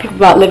yeah, people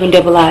about living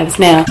double lives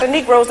now. The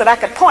Negroes that I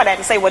could point at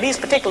and say, well, these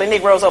particular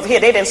Negroes over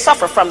here, they didn't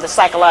suffer from the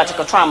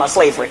psychological trauma of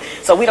slavery,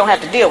 so we don't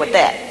have to deal with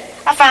that.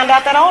 I found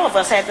out that all of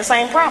us had the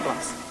same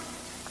problems,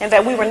 and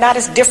that we were not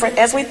as different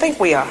as we think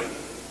we are.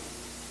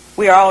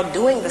 We are all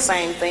doing the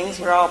same things.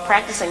 We're all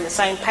practicing the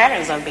same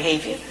patterns of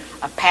behavior.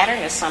 A pattern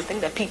is something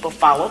that people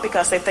follow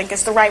because they think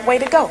it's the right way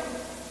to go.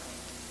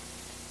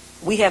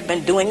 We have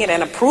been doing it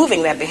and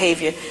approving that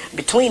behavior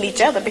between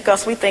each other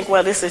because we think,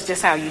 well, this is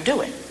just how you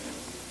do it.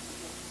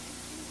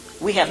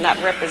 We have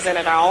not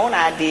represented our own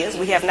ideas.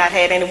 We have not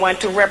had anyone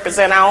to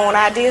represent our own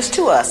ideas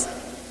to us.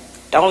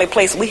 The only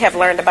place we have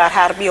learned about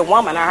how to be a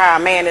woman or how a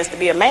man is to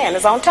be a man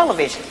is on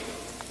television.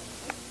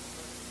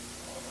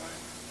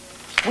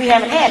 We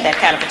haven't had that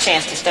kind of a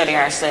chance to study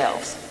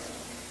ourselves.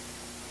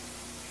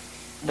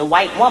 The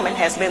white woman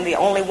has been the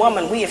only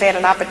woman we have had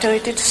an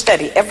opportunity to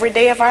study every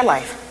day of our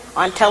life.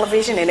 On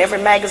television, in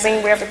every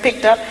magazine we ever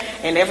picked up,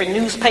 in every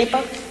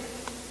newspaper,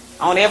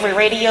 on every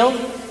radio.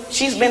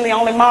 She's been the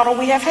only model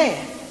we have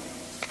had.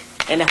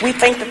 And if we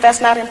think that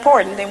that's not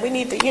important, then we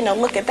need to,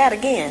 look at that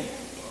again.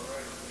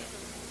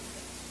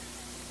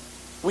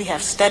 We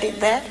have studied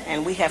that,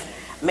 and we have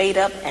made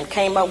up and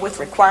came up with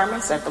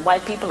requirements that the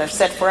white people have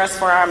set for us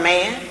for our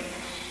man.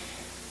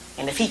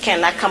 And if he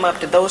cannot come up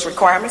to those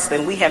requirements,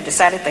 then we have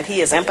decided that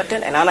he is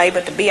impotent and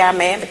unable to be our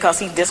man because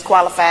he's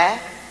disqualified,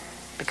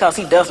 because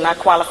he does not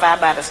qualify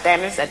by the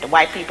standards that the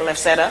white people have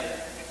set up.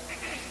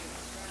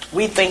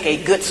 We think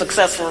a good,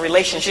 successful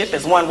relationship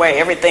is one where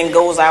everything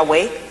goes our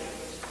way.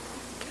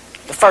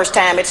 The first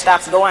time it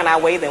stops going our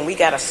way, then we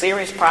got a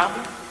serious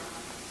problem.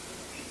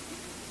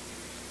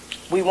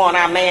 We want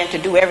our man to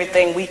do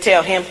everything we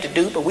tell him to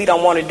do, but we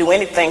don't want to do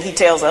anything he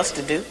tells us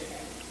to do.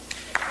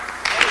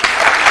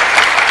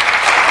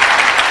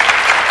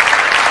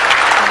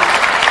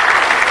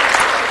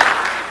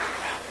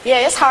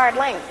 Yeah, it's hard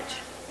language.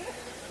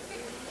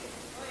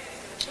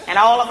 And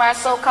all of our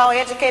so-called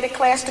educated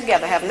class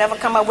together have never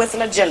come up with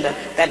an agenda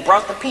that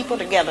brought the people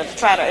together to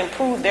try to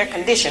improve their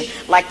condition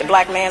like the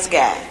Black Man's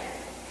Guide.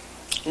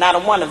 Not a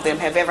one of them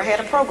have ever had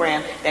a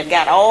program that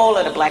got all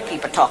of the black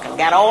people talking,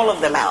 got all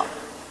of them out.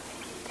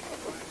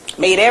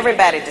 Made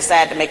everybody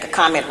decide to make a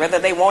comment whether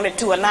they wanted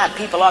to or not.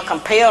 People are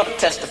compelled to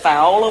testify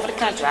all over the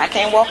country. I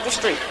can't walk the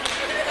street.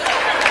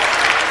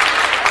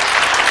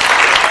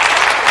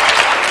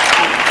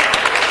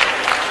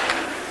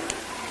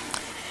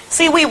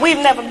 See, we've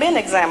never been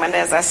examined,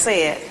 as I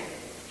said.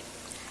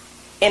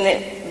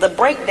 In the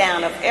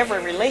breakdown of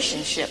every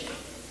relationship,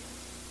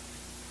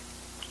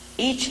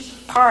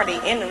 each party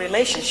in the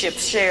relationship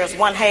shares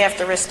 1/2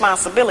 the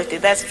responsibility.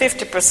 That's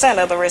 50%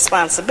 of the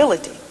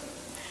responsibility.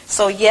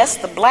 So yes,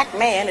 the black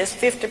man is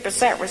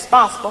 50%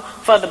 responsible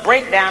for the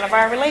breakdown of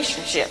our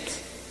relationships.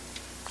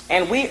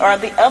 And we are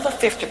the other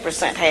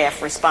 50%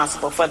 half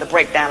responsible for the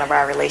breakdown of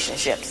our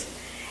relationships.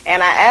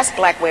 And I ask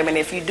black women,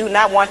 if you do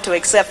not want to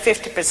accept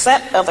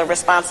 50% of the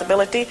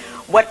responsibility,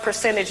 what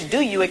percentage do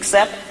you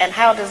accept, and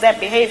how does that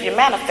behavior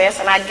manifest?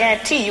 And I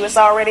guarantee you it's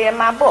already in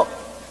my book.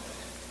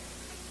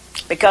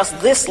 Because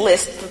this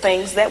lists the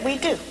things that we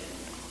do.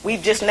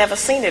 We've just never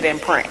seen it in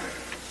print.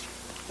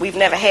 We've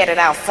never had it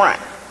out front.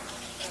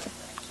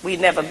 We've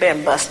never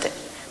been busted.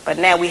 But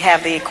now we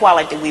have the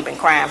equality we've been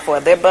crying for.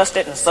 They're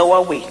busted and so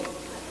are we.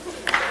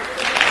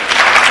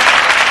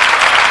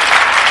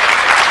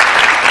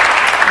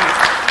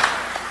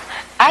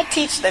 I I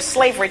teach that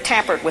slavery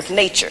tampered with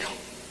nature.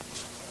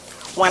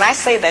 When I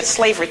say that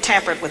slavery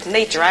tampered with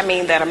nature, I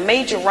mean that a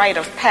major rite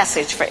of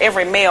passage for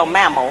every male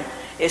mammal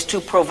is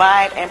to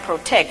provide and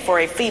protect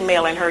for a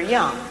female and her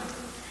young.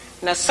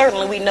 Now,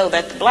 certainly we know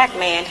that the black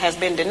man has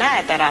been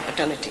denied that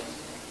opportunity.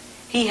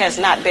 He has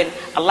not been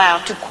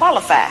allowed to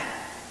qualify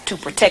to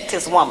protect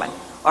his woman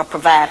or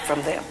provide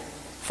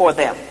for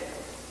them.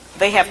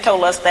 They have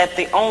told us that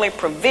the only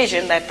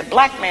provision that the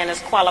black man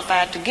is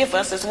qualified to give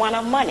us is one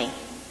of money.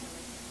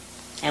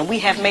 And we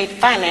have made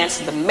finance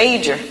the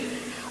major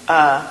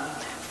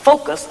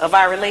focus of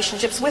our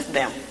relationships with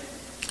them.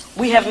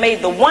 We have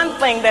made the one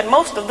thing that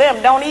most of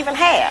them don't even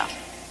have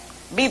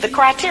be the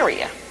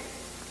criteria.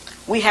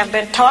 We have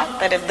been taught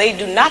that if they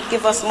do not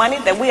give us money,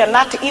 that we are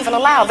not to even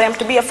allow them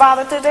to be a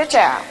father to their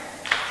child.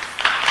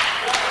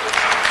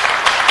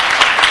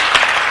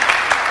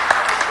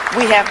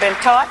 We have been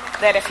taught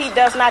that if he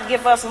does not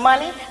give us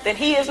money, then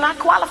he is not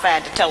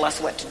qualified to tell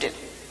us what to do.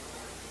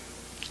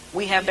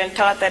 We have been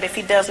taught that if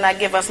he does not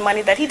give us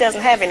money, that he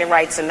doesn't have any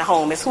rights in the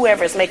home. It's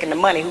whoever is making the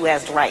money who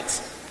has the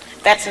rights.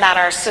 That's not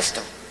our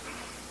system.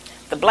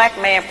 The black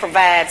man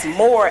provides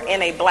more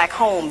in a black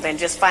home than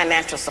just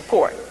financial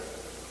support.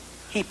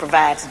 He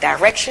provides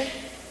direction,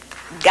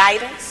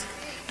 guidance,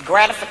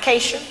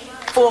 gratification,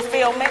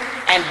 fulfillment,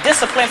 and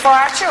discipline for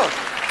our children.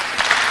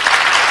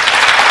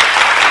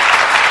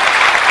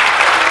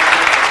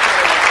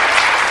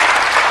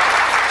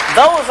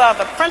 Those are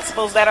the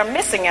principles that are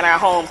missing in our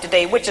home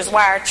today, which is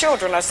why our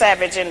children are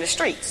savage in the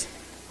streets.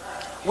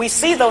 We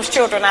see those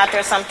children out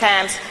there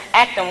sometimes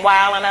acting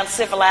wild and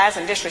uncivilized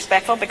and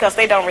disrespectful because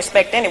they don't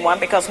respect anyone,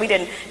 because we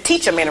didn't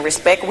teach them any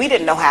respect. We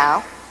didn't know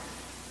how.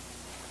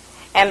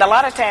 And a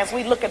lot of times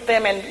we look at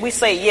them and we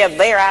say, yeah,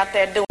 they're out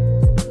there doing.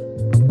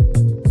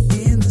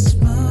 In this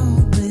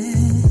moment,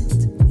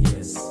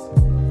 yes,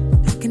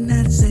 I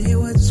cannot say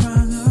what's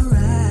wrong or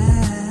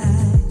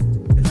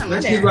right.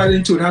 Let's get right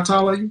into it. How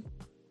tall are you?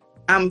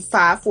 I'm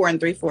 5'4"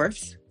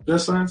 3/4.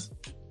 Dress size?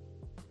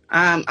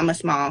 I'm a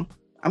small.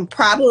 I'm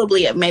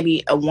probably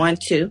maybe a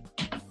 1-2.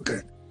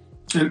 Okay.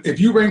 And if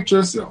you ranked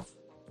yourself,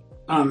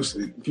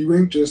 honestly, if you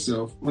ranked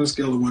yourself on a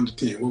scale of 1 to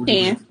 10, what would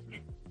you rank?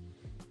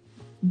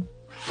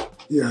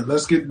 Yeah,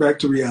 let's get back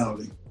to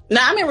reality. No,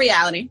 I'm in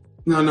reality.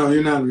 No,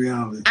 you're not in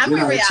reality. I'm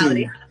in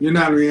reality. You're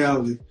not in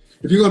reality.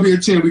 If you're gonna be a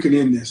 10, we can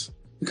end this.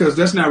 Because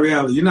that's not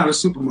reality. You're not a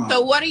supermodel.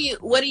 So what are you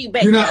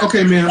basing? You're not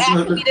okay, man.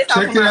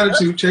 Check the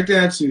attitude. Check the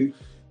attitude.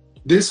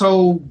 This,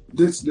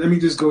 let me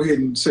just go ahead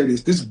and say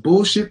this. This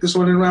bullshit that's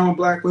running around with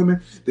black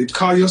women, they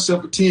call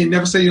yourself a 10,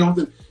 never say you don't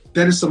think,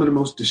 that is some of the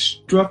most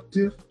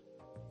destructive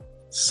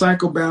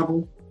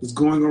psychobabble that's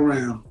going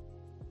around.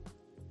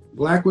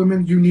 Black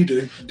women, you need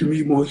to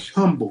be more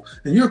humble.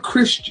 And you're a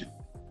Christian.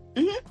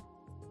 Mm-hmm.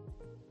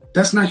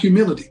 That's not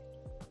humility.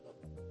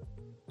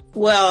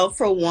 Well,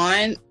 for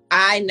one,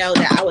 I know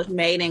that I was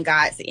made in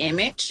God's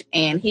image,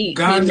 and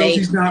God knows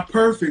he's not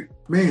perfect,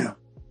 ma'am.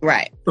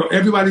 Right. So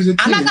everybody's a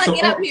 10. I'm not going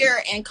to get up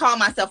here and call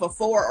myself a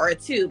 4 or a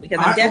 2 because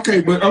I'm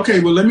definitely... Well,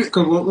 let me...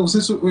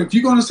 if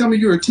you're going to tell me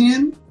you're a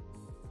 10,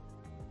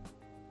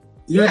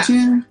 you're a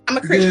 10? I'm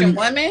a Christian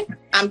woman.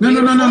 I'm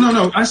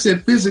No. I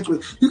said physically.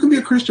 You can be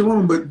a Christian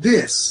woman, but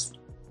this...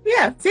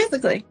 Yeah,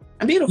 physically.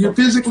 I'm beautiful. You're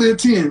physically a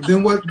 10.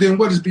 Then what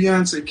is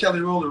Beyonce,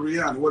 Kelly Rowland,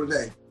 Rihanna? What are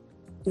they?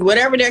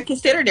 Whatever they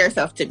consider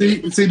themselves to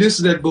be. See, this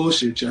is that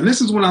bullshit, y'all. And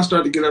this is when I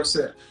start to get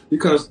upset.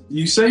 Because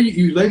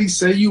you ladies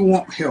say you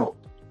want help.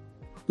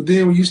 But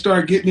then when you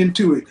start getting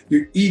into it,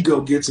 your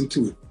ego gets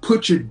into it.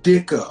 Put your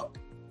dick up.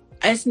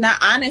 It's not,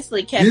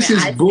 honestly, Kevin. This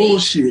is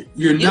bullshit.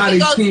 You're not a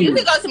 10. You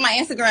can go to my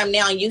Instagram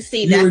now and you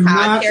see that's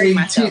how I carry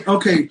myself.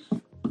 Okay,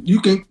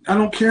 I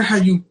don't care how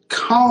you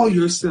call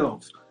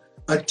yourself.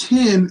 A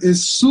 10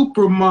 is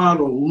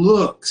supermodel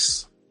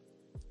looks.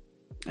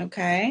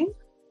 Okay.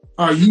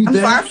 Are you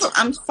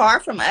I'm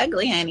far from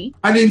ugly, honey.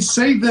 I didn't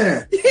say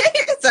that.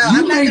 So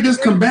you made this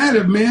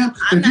combative, man.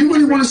 If you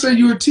really want to say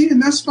you're a 10,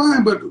 that's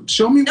fine. But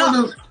show me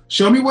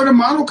what the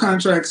model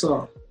contracts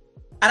are.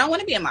 I don't want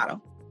to be a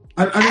model.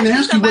 I didn't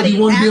ask you whether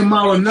you want to be a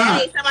model or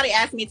not. Somebody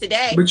asked me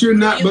today. But you're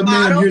not. But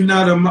ma'am, you're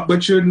not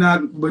But you're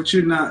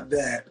not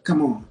that.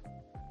 Come on.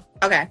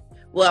 Okay.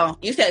 Well,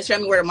 you said show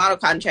me where the model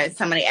contract.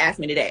 Somebody asked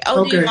me today.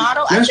 Oh, okay. Do you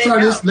model?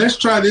 Let's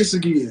try this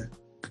again.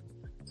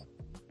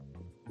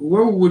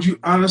 Where would you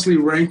honestly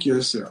rank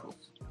yourself?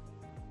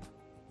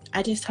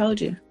 I just told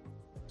you.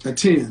 A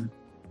 10.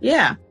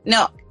 Yeah.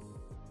 No.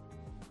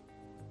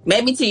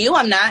 Maybe to you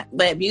I'm not,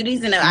 but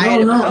beauty's in the eye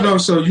of the beholder. No.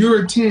 So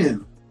you're a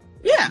 10.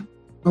 Yeah.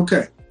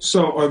 Okay.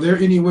 So are there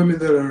any women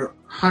that are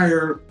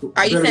higher?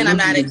 Are you saying I'm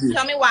not?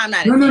 Tell me why I'm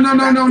not. No.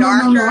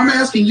 I'm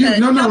asking you.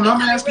 No.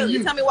 I'm asking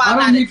you. Tell me why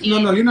I'm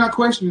not. No. You're not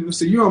questioning.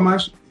 So you're on my.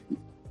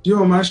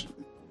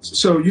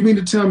 So you mean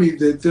to tell me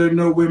that there are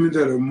no women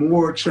that are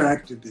more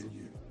attractive than you?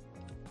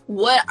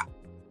 What?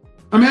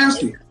 I'm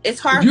asking. It's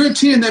hard. If you're a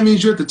 10, that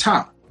means you're at the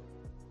top.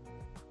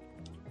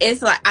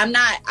 It's like I'm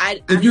not.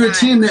 If you're a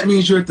 10, that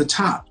means you're at the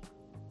top.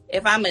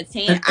 If I'm a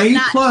 10, an A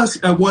plus,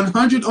 a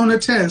 100 on a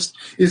test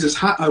is as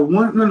high.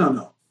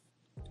 No.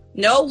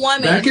 No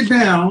woman. Back it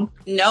down.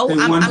 No,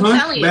 I'm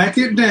telling you. Back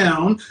it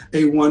down.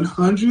 A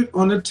 100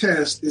 on the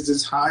test is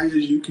as high as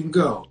you can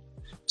go.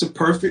 It's a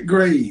perfect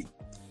grade.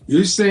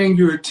 You're saying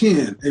you're a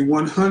 10, a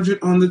 100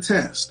 on the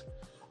test.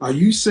 Are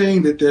you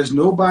saying that there's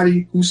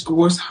nobody who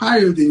scores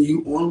higher than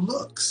you on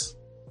looks?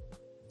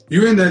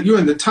 You're in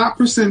the top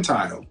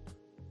percentile.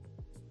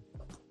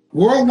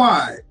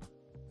 Worldwide.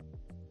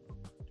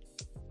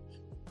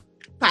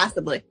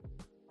 Possibly,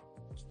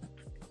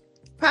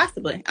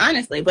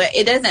 honestly, but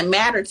it doesn't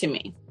matter to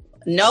me.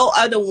 No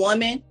other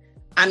woman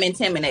I'm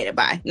intimidated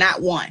by.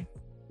 Not one.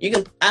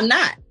 I'm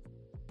not.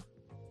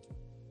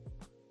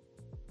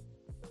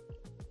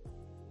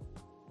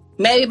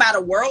 Maybe by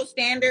the world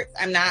standards,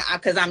 I'm not,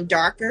 because I'm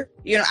darker.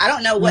 I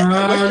don't know what's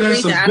the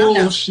reason. That's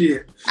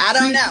bullshit. I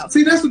don't know.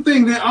 See, that's the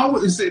thing. That I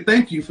always say,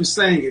 thank you for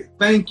saying it.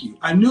 Thank you.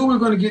 I knew we were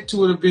going to get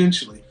to it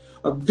eventually.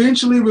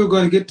 Eventually, we were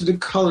going to get to the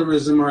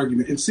colorism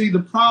argument. And see, the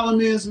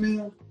problem is,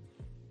 man,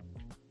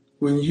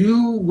 when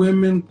you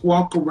women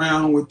walk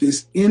around with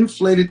this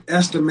inflated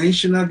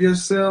estimation of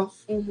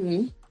yourself,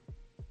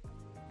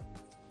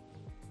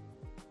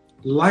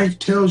 life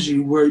tells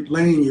you what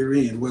lane you're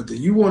in, whether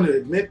you want to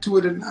admit to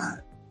it or not.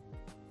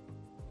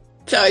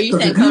 So are you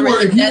saying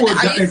colorism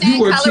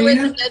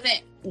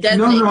doesn't?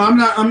 No,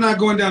 I'm not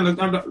going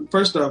down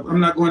first off,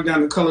 I'm not going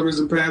down the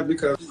colorism path,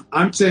 because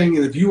I'm saying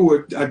if you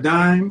were a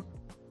dime,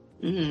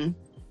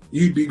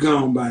 you'd be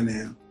gone by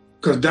now,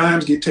 because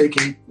dimes get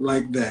taken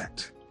like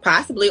that.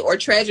 Possibly, or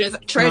treasure is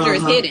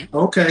hidden.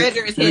 Okay.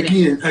 Treasure is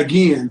hidden.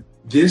 Again,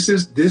 this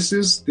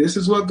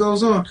is what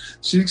goes on.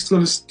 She's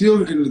going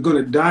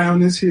to die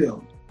on this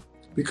hill,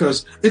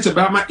 because it's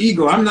about my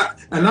ego.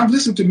 I've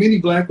listened to many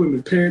black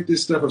women parrot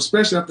this stuff,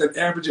 especially after that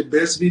Average at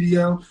Best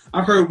video.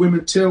 I've heard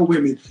women tell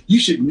women, you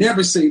should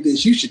never say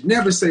this, you should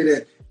never say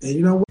that. And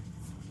you know what?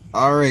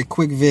 All right,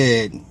 quick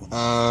vid.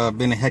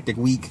 Been a hectic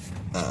week.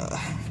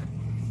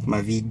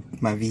 My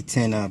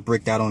V10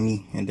 bricked out on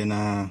me, and then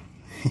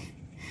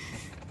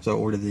so I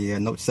ordered the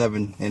Note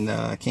 7,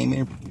 and came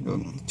in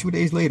 2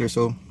 days later,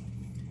 so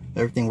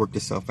everything worked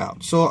itself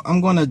out. So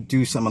I'm gonna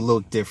do something a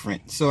little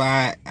different. So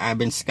I've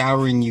been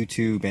scouring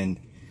YouTube, and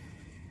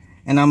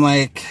I'm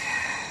like,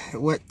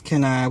 what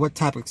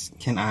topics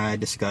can I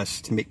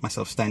discuss to make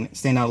myself stand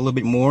out a little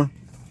bit more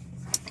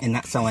and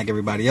not sound like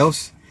everybody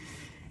else?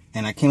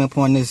 And I came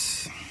upon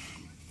this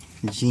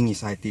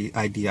genius idea.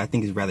 I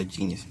think it's rather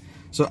genius.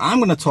 So I'm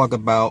gonna talk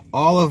about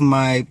all of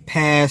my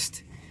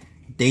past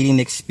dating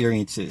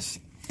experiences.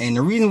 And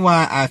the reason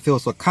why I feel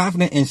so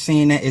confident in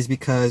saying that is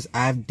because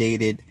I've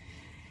dated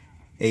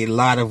a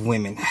lot of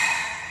women.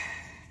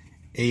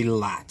 A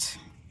lot.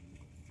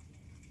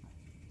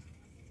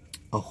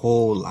 A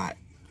whole lot.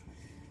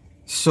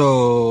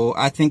 So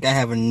I think I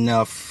have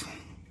enough.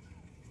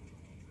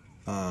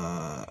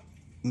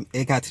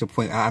 It got to the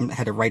point I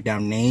had to write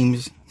down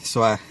names.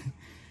 So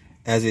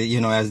as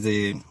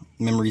the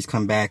memories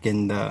come back,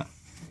 and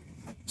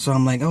so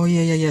I'm like, oh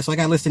yeah. So I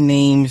got a list of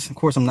names. Of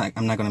course, I'm not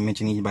going to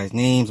mention anybody's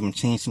names. I'm going to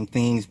change some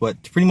things,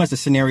 but pretty much the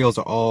scenarios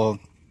are all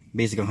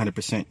basically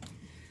 100%.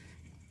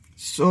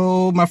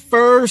 So my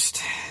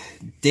first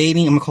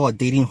dating, I'm going to call it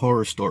dating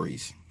horror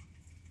stories.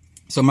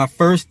 So my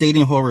first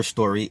dating horror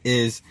story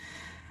is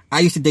I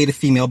used to date a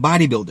female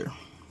bodybuilder.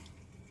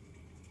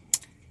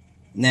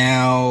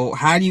 Now,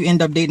 how do you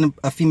end up dating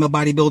a female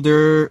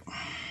bodybuilder?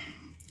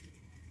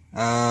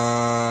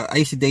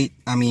 I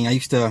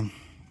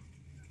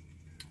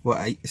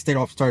started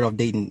off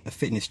dating a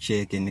fitness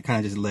chick, and it kind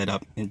of just led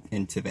up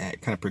into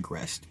that, kind of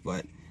progressed.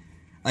 But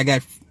I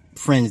got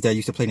friends that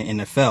used to play in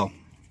the NFL,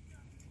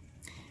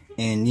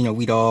 and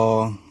we'd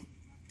all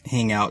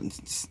hang out.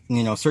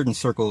 Certain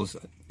circles,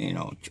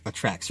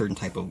 attract certain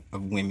type of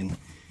women,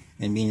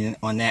 and being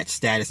on that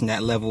status and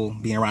that level,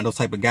 being around those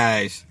type of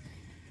guys,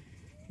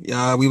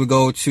 we would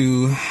go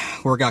to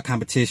workout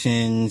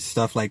competitions,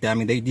 stuff like that. I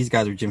mean, these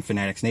guys are gym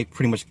fanatics, and they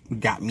pretty much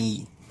got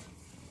me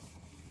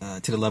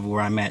to the level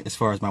where I'm at as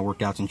far as my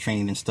workouts and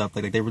training and stuff.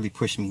 Like they really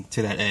pushed me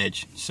to that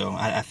edge. So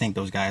I thank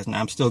those guys, and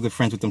I'm still good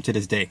friends with them to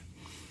this day.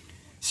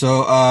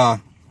 So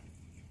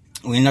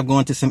we ended up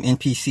going to some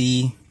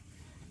NPC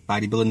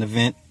bodybuilding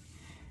event,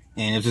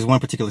 and it was just one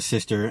particular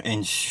sister,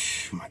 and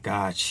my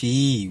God,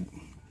 she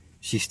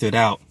stood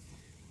out.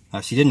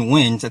 She didn't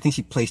win. I think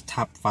she placed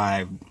top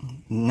 5.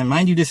 Now,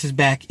 mind you, this is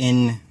back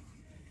in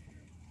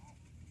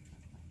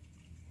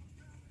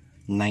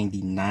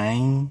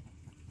 99,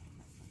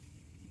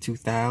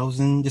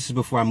 2000. This is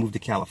before I moved to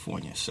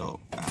California,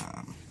 so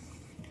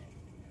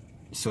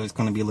it's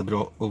going to be a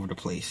little bit over the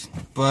place.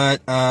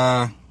 But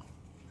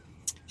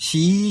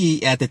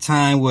she, at the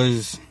time,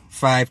 was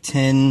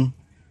 5'10",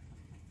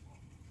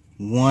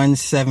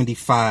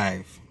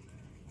 175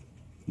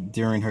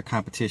 during her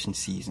competition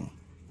season.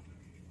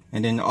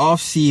 And then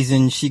off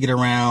season, she get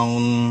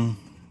around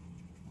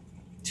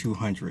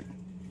 200.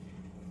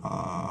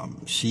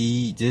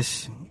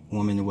 This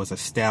woman was a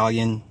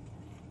stallion,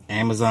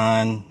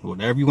 Amazon,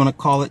 whatever you want to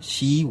call it.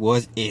 She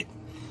was it.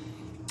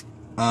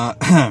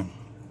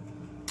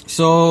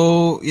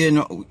 So,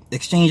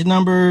 exchange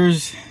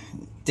numbers.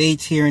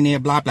 dates here and there,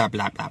 blah, blah,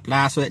 blah, blah,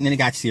 blah. So and then it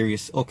got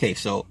serious. Okay,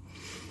 so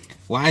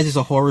why is this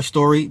a horror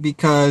story?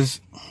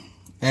 Because,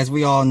 as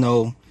we all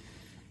know,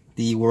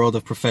 the world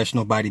of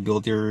professional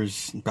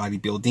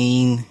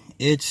bodybuilding,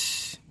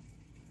 it's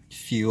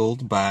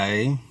fueled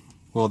by,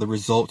 well, the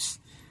results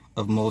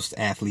of most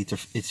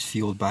athletes, it's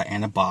fueled by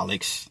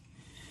anabolics.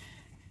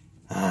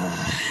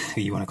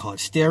 You want to call it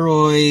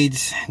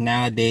steroids.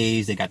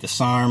 Nowadays, they got the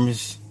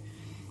SARMs.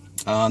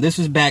 This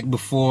was back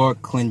before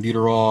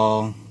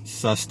clenbuterol,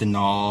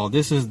 sustanol.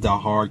 This is the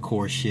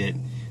hardcore shit.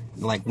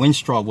 Like,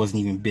 Winstrol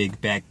wasn't even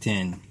big back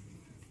then.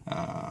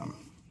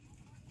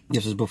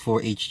 This was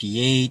before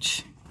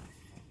HGH,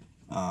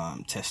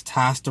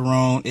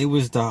 testosterone. It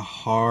was the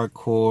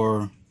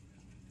hardcore,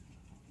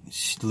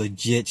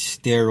 legit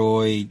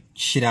steroid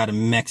shit out of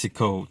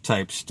Mexico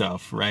type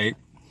stuff, right?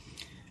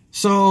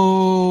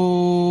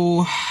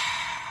 So,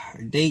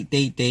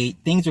 date.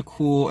 Things are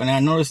cool. And I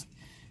noticed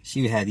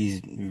she had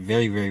these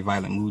very, very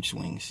violent mood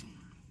swings.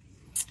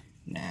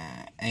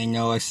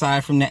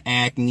 Aside from the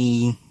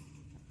acne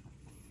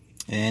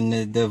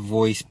and the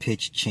voice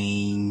pitch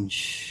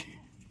change,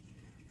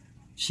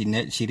 she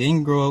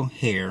didn't grow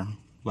hair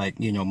like,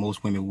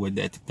 most women would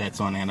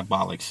that's on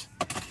anabolics.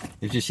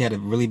 It's just she had a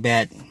really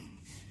bad,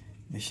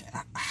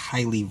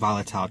 highly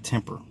volatile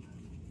temper.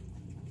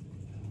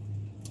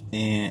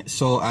 And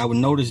so I would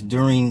notice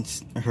during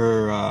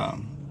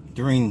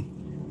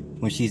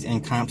when she's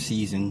in comp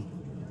season,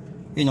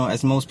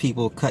 as most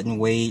people cutting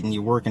weight and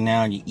you're working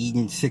out and you're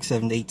eating 6,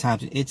 7, 8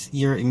 times,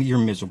 you're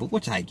miserable,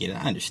 which I get it.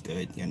 I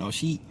understood.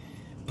 She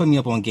put me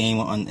up on game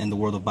in the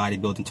world of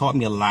bodybuilding, taught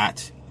me a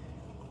lot.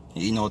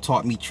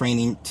 Taught me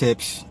training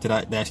tips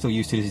that I still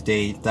use to this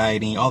day,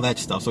 dieting, all that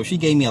stuff. So she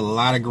gave me a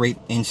lot of great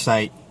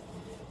insight.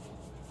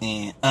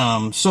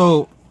 And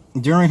so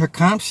during her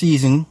comp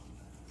season,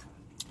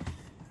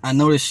 I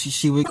noticed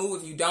she would.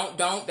 If you don't,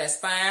 that's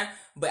fine.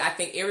 But I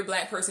think every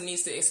black person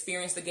needs to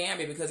experience the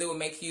gambit because it will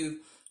make you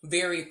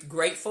very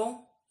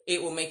grateful.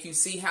 It will make you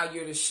see how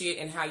you're the shit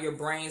and how your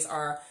brains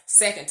are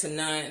second to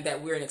none,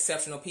 that we're an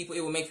exceptional people.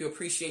 It will make you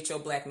appreciate your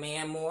black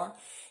man more.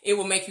 It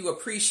will make you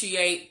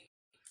appreciate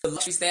the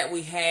luxuries that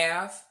we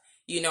have,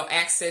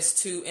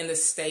 access to in the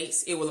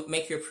States. It will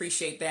make you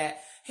appreciate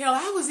that. Hell,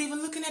 I was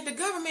even looking at the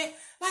government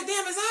like,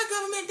 damn, is our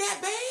government that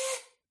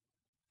bad?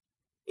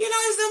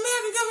 Is the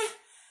American government?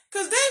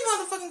 Because they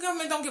motherfucking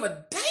government don't give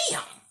a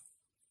damn.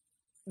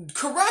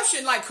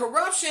 Corruption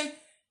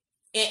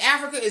in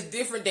Africa is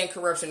different than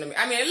corruption to me.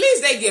 I mean, at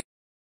least they give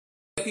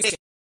people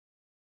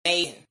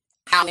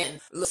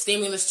little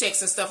stimulus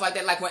checks and stuff like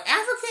that. Like when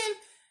African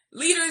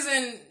leaders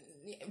and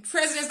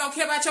presidents don't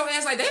care about your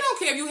ass, like they don't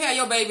care if you have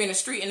your baby in the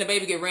street and the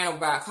baby get ran over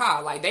by a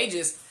car. Like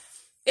it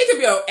could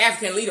be an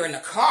African leader in the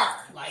car,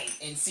 like,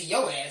 and see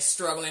your ass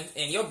struggling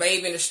and your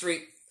baby in the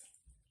street.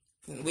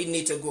 We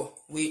need to go.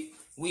 We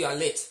are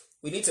lit.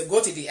 We need to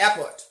go to the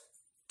airport.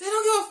 They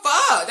don't give a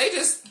fuck. They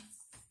just.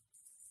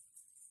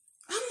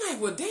 I'm like,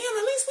 well, damn,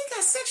 at least we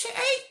got Section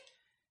 8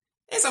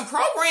 and some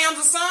programs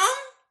or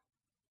something.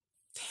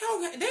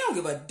 They don't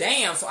give a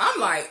damn. So I'm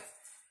like,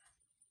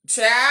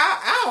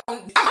 child,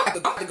 I'm have to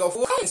go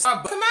for it and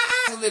start bucking my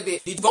eyes a little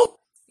bit. Did you vote?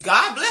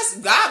 God bless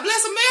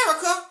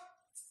America.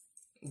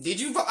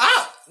 Did you vote?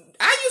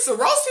 I used to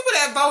roast people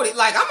that voted.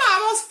 Like, I'm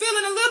almost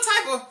feeling a little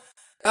type of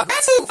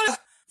attitude from the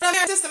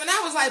American system. And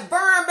I was like,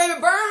 burn,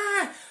 baby,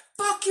 burn.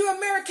 Fuck you,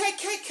 America,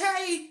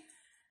 KKK.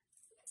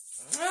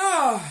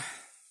 Oh.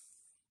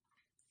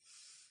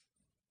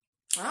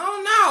 I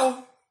don't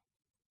know.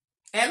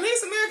 At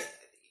least America,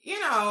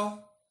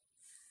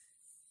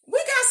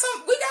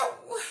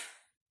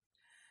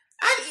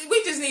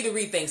 we just need to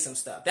rethink some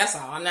stuff. That's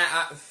all.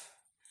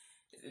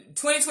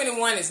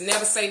 2021 is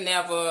never say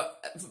never.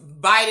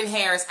 Biden,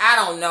 Harris, I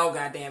don't know,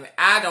 goddammit.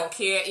 I don't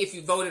care if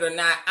you voted or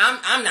not.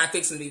 I'm not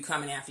fixing to be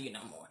coming after you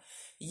no more.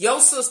 Your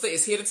sister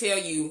is here to tell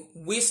you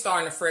we're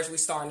starting afresh, we're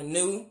starting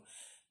anew.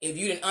 If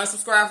you didn't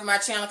unsubscribe from my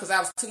channel because I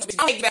was too much,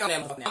 I'll get back on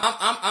that now.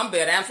 I'm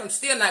better. I'm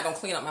still not gonna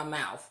clean up my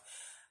mouth,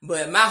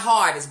 but my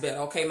heart is better.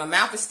 Okay, my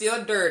mouth is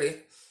still dirty,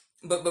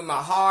 but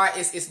my heart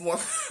is more.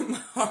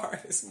 My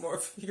heart is more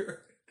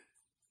pure.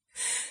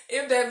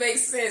 If that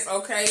makes sense.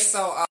 Okay,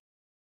 so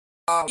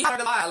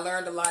I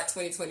learned a lot.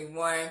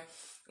 2021.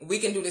 We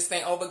can do this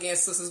thing over again,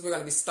 sisters. We're going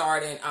to be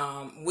starting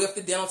with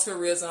the dental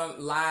tourism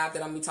live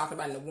that I'm going to be talking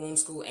about in the womb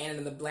school and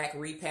in the Black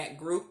Repack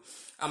group.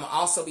 I'm going to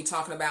also be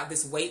talking about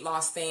this weight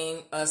loss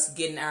thing, us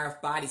getting our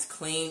bodies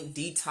clean,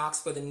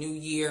 detox for the new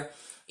year.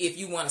 If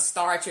you want to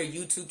start your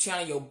YouTube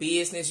channel, your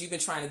business, you've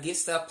been trying to get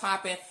stuff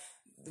popping,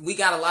 we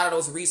got a lot of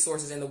those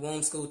resources in the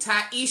womb school.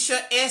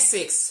 Taisha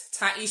Essex.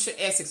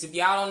 If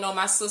y'all don't know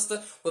my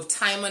sister with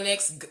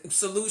Timex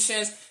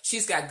Solutions,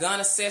 she's got gun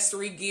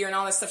accessory gear and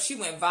all that stuff. She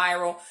went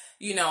viral.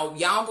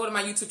 Y'all go to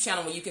my YouTube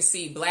channel where you can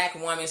see black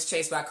woman's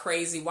chased by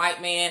crazy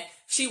white man.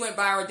 She went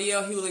viral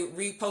deal. He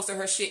reposted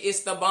her shit.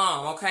 It's the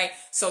bomb, okay?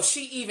 So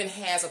she even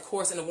has a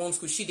course in the womb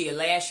school she did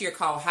last year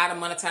called How to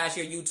Monetize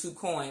Your YouTube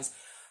Coins.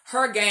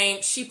 Her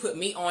game, she put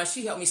me on.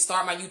 She helped me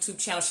start my YouTube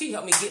channel. She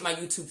helped me get my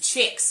YouTube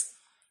checks.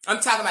 I'm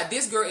talking about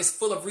this girl is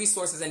full of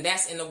resources, and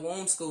that's in the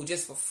womb school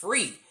just for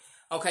free.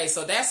 Okay,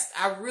 so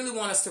I really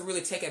want us to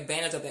really take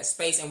advantage of that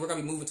space, and we're going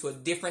to be moving to a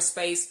different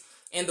space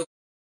in the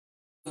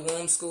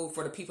womb school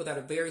for the people that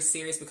are very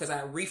serious, because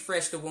I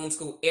refresh the womb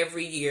school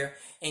every year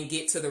and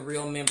get to the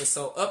real members.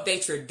 So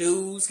update your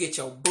dues, get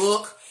your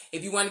book.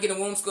 If you want to get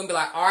in womb school and be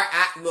like, all right,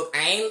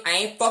 I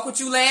ain't fuck with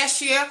you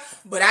last year,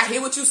 but I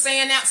hear what you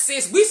saying now,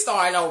 sis. We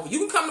starting over. You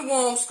can come to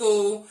womb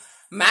school.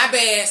 My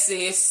bad,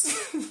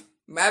 sis.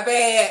 My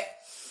bad.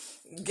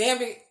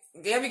 Gabby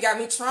got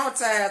me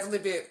traumatized a little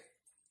bit.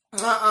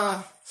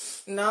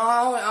 No,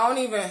 I don't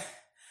even.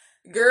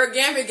 Girl,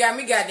 Gambit got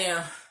me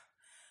goddamn.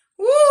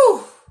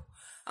 Woo!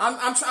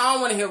 I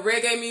don't want to hear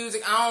reggae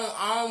music.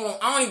 I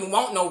don't even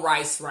want no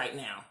rice right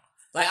now.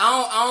 Like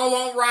I don't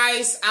want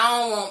rice. I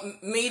don't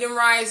want meat and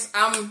rice.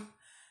 I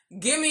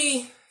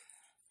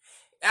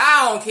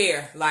don't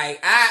care. Like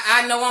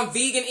I know I'm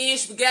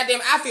vegan-ish, but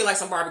goddamn, I feel like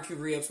some barbecue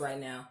ribs right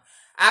now.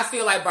 I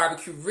feel like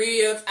barbecue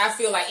ribs. I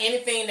feel like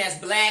anything that's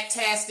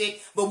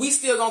black-tastic, but we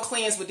still gonna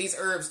cleanse with these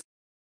herbs.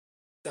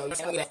 So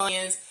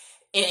cleanse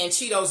and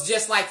Cheetos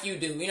just like you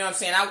do. You know what I'm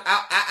saying?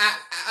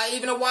 I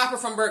even a Whopper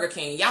from Burger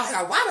King. Y'all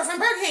got a Whopper from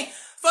Burger King.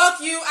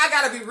 Fuck you. I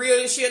gotta be real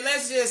this shit.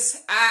 Let's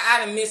just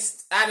I done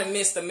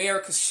missed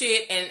America's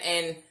shit,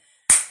 and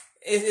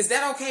is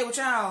that okay with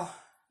y'all?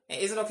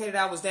 Is it okay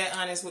that I was that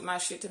honest with my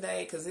shit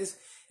today? Cause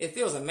it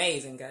feels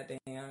amazing, goddamn.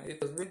 It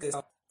feels really good.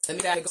 Let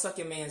me go suck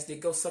your man's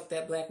dick. Go suck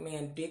that black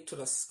man dick till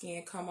the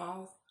skin come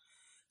off.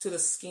 To the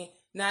skin.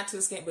 Not to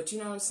the skin, but you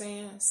know what I'm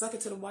saying? Suck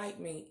it to the white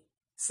meat.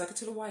 Suck it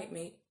to the white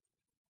meat.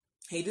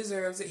 He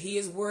deserves it. He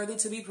is worthy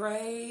to be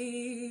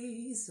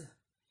praised.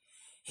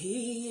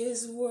 He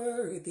is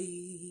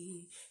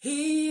worthy.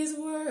 He is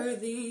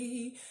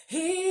worthy.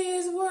 He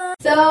is worthy.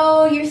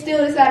 So you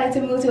still decided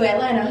to move to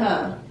Atlanta,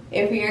 huh?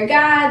 If you're a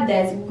guy,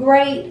 that's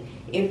great.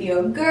 If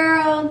you're a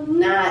girl,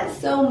 not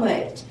so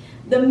much.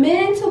 The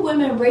men to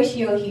women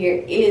ratio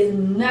here is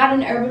not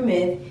an urban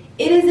myth.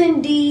 It is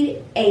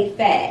indeed a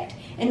fact.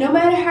 And no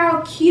matter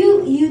how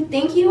cute you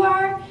think you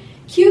are,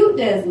 cute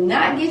does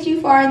not get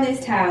you far in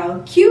this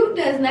town. Cute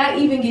does not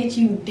even get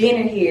you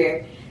dinner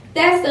here.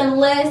 That's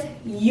unless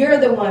you're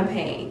the one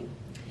paying.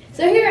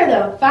 So here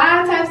are the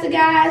 5 types of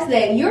guys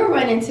that you're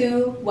running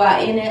to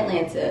while in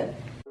Atlanta.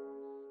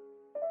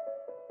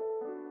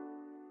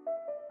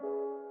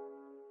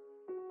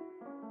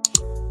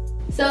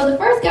 So the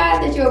first guy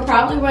that you'll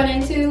probably run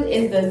into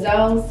is the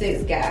Zone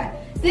 6 guy.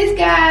 This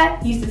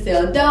guy used to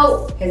sell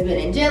dope, has been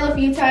in jail a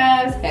few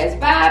times, has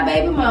 5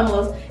 baby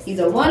mamas, he's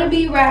a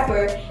wannabe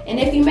rapper, and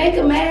if you make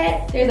him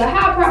mad, there's a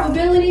high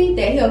probability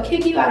that he'll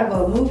kick you out of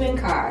a moving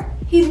car.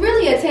 He's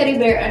really a teddy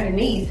bear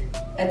underneath,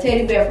 a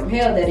teddy bear from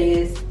hell that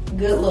is.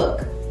 Good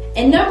luck.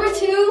 And number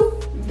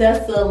 2,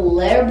 the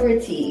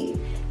celebrity.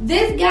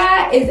 This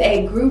guy is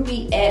a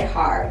groupie at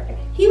heart.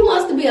 He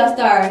wants to be a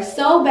star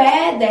so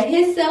bad that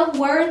his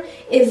self-worth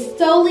is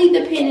solely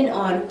dependent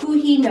on who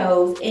he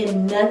knows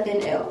and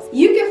nothing else.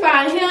 You can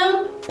find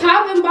him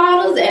popping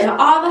bottles in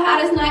all the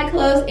hottest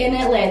nightclubs in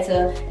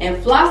Atlanta and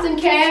flossing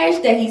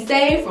cash that he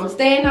saved from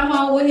staying at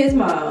home with his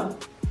mom.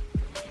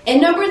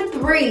 And number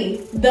 3,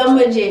 the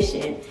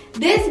magician.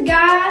 This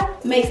guy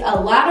makes a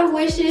lot of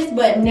wishes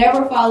but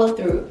never follow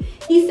through.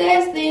 He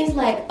says things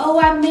like, oh,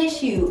 I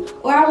miss you,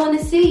 or I want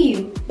to see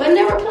you, but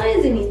never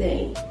plans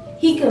anything.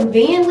 He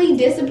conveniently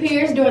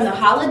disappears during the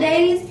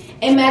holidays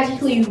and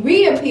magically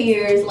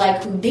reappears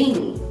like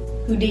Houdini.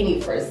 Houdini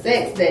for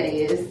sex, that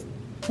is.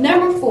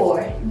 Number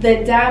 4,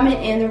 the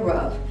diamond in the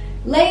rough.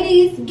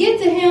 Ladies, get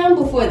to him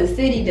before the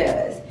city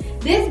does.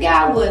 This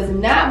guy was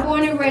not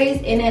born and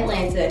raised in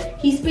Atlanta.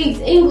 He speaks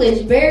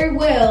English very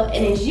well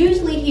and is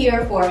usually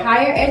here for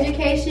higher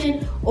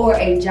education or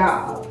a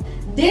job.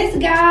 This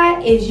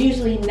guy is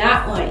usually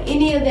not on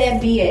any of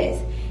that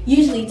BS.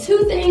 Usually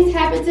 2 things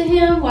happen to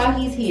him while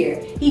he's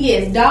here. He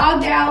gets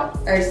dogged out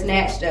or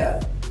snatched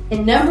up.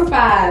 And number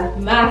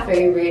 5, my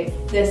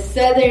favorite, the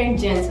Southern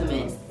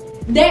gentleman.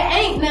 There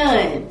ain't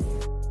none.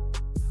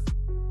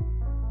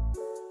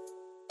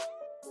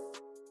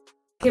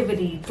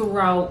 Activity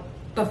throughout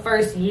the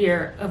first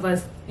year of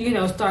us,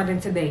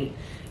 starting to date.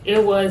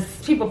 It was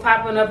people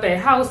popping up at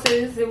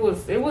houses. It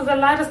was a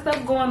lot of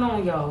stuff going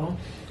on, y'all.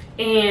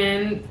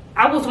 And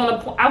I was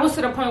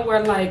to the point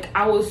where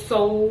I was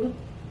so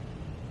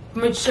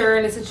mature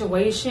in the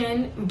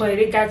situation, but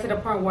it got to the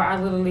point where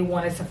I literally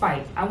wanted to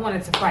fight. I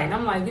wanted to fight. And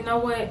I'm like, you know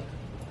what?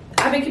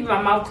 I've been keeping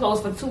my mouth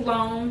closed for too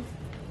long.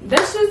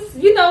 Let's just,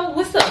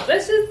 what's up?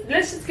 Let's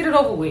just get it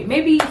over with.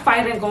 Maybe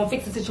fighting gonna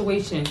fix the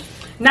situation.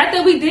 Not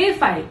that we did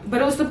fight,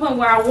 but it was the point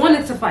where I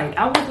wanted to fight.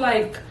 I was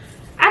like,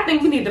 I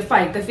think we need to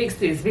fight to fix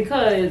this,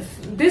 because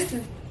this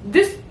is,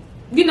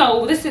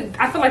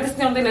 I feel like this is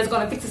the only thing that's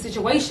gonna fix the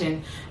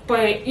situation.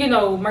 But,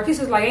 Marquise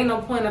was like, ain't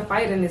no point in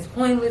fighting. It's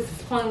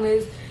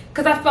pointless.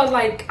 Because I felt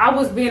like I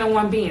was being the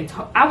one being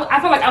I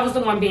felt like I was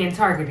the one being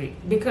targeted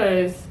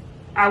because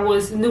I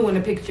was new in the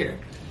picture.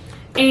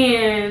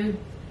 And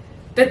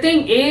the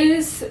thing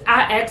is,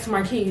 I asked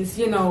Marquise,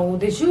 you know,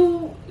 did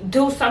you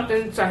do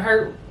something to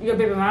hurt your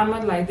baby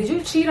mama? Like, did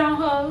you cheat on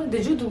her?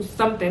 Did you do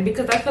something?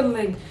 Because I feel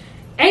like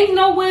ain't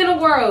no way in the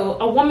world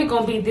a woman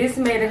gonna be this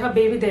mad at her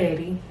baby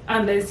daddy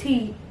unless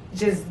he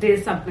just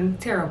did something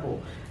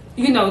terrible,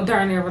 you know,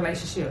 during their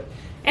relationship.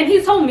 And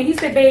he told me, he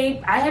said,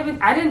 babe, I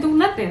didn't do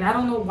nothing. I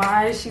don't know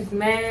why she's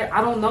mad.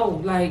 I don't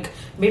know. Like,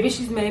 maybe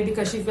she's mad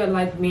because she felt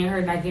like me and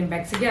her not getting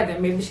back together.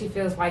 Maybe she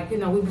feels like, you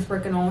know, we was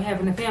working on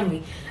having a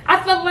family.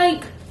 I felt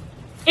like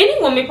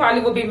any woman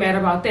probably would be mad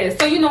about that.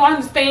 So, you know, I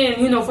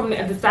understand, you know, from the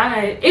other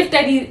side, if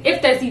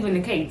that's even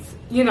the case,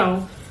 you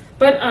know.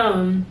 But,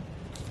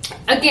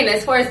 again,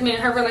 as far as me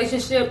and her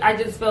relationship, I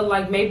just felt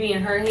like maybe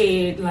in her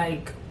head,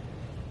 like,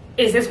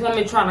 is this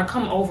woman trying to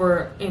come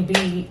over and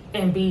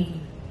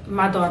be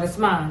my daughter's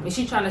mom? Is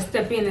she trying to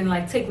step in and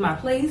like take my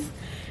place?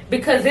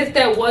 Because if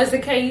that was the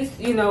case,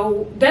 you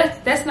know,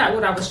 that's not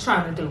what I was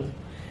trying to do.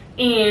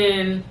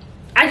 And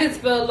I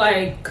just feel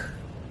like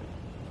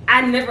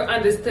I never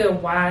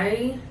understood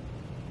why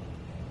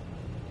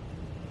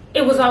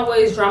it was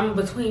always drama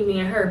between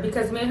me and her,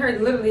 because me and her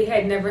literally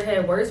had never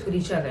had words with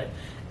each other.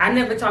 I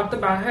never talked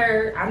about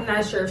her. I'm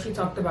not sure if she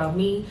talked about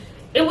me.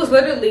 It was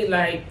literally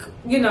like,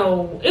 you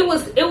know, it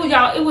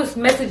was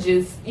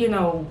messages, you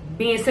know,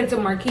 being sent to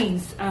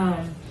Marquise.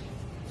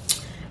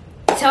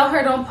 Tell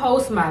her don't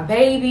post my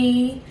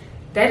baby.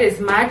 That is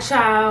my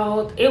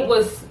child. It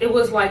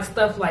was like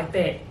stuff like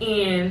that.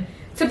 And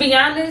to be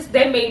honest,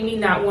 that made me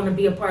not want to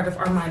be a part of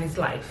Armani's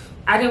life.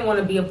 I didn't want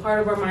to be a part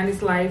of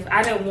Armani's life.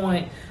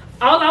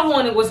 All I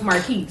wanted was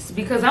Marquise,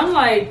 because I'm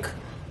like,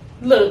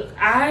 look,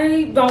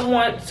 I don't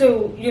want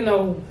to, you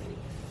know,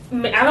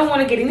 I don't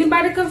want to get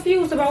anybody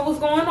confused about what's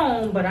going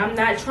on, but I'm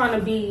not trying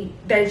to be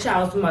that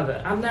child's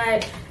mother.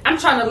 I'm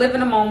trying to live in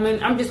the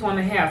moment. I'm just want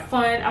to have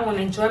fun. I want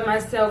to enjoy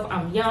myself.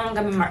 I'm young.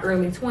 I'm in my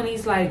early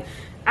 20s. Like,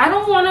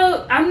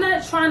 I'm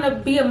not trying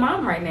to be a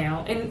mom right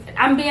now. And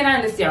I'm being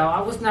honest, y'all. I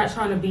was not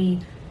trying to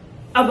be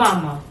a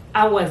mama.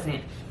 I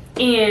wasn't.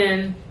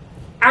 And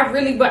I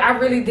really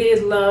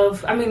did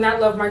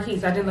not love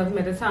Marquise. I didn't love him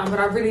at the time, but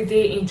I really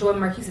did enjoy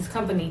Marquise's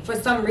company. For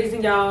some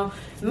reason, y'all,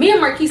 me and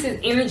Marquise's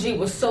energy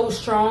was so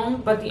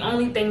strong, but the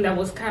only thing that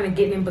was kind of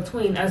getting in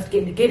between us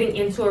getting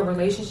into a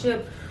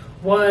relationship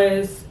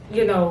was,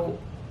 you know,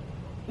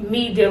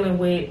 me dealing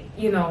with,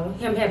 you know,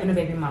 him having a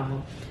baby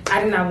mama.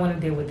 I did not want to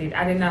deal with it.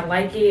 I did not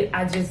like it.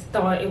 I just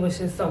thought it was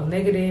just so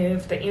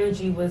negative. The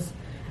energy was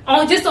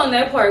just on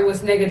that part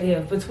was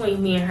negative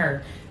between me and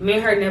her. Me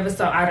and her never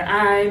saw eye to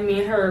eye.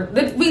 Me and her,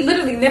 we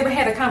literally never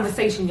had a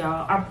conversation,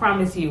 y'all. I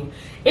promise you.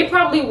 It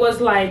probably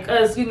was like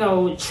us, you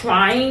know,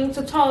 trying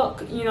to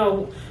talk, you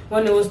know,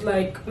 when it was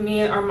like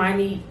me and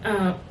Armani,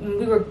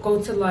 we would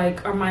go to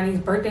like Armani's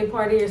birthday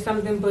party or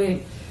something. But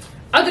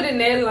other than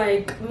that,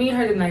 like, me and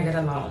her did not get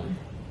along.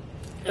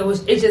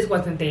 It just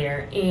wasn't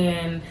there.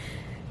 And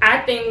I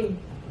think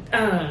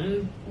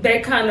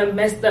that kind of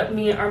messed up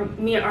me and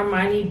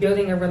Armani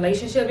building a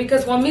relationship,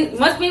 because once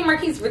me and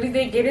Marquise really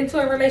did get into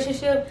a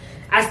relationship,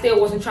 I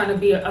still wasn't trying to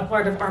be a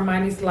part of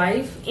Armani's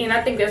life. And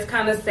I think that's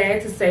kind of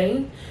sad to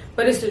say,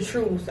 but it's the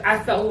truth.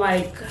 I felt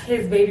like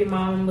his baby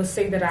mom would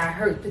say that I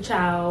hurt the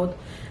child.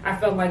 I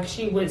felt like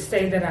she would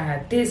say that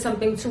I did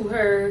something to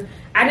her.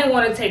 I didn't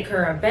want to take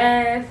her a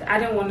bath. I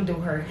didn't want to do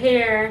her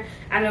hair.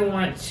 I didn't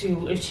want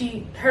to, if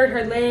she hurt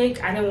her leg,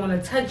 I didn't want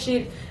to touch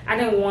it. I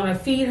didn't want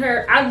to feed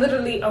her. I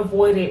literally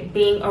avoided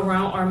being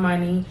around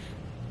Armani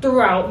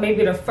throughout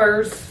maybe the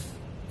first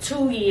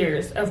 2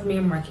 years of me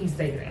and Marquise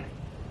dating.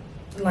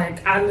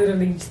 Like, I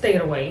literally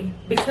stayed away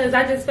because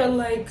I just felt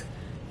like,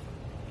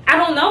 I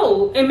don't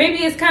know. And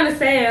maybe it's kind of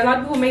sad. A lot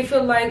of people may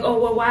feel like,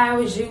 oh, well, why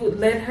would you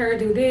let her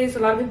do this? A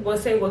lot of people will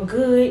say, well,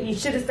 good, you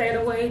should have stayed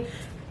away.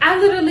 I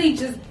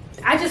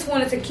just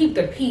wanted to keep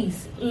the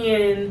peace.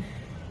 And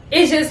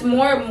it's just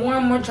more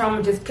and more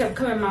drama just kept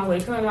coming my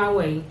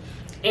way.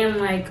 And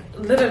like,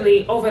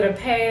 literally over the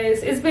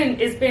past, it's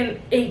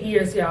been 8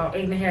 years, y'all,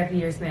 8.5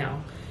 years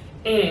now.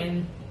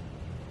 And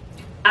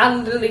I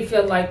literally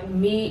feel like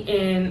me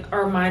and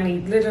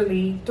Armani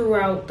literally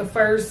throughout the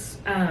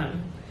first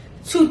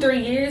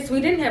 2-3 years, we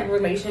didn't have a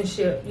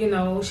relationship. You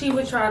know, she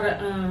would try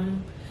to,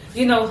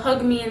 you know,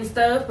 hug me and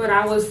stuff, but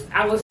I was.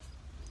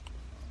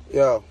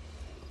 Yo,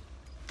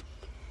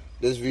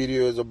 this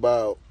video is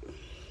about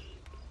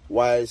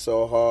why it's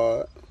so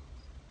hard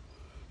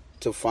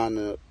to find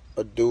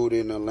a dude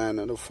in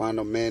Atlanta, to find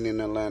a man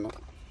in Atlanta.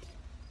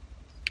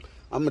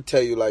 I'm gonna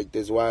tell you like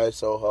this, why it's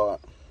so hard.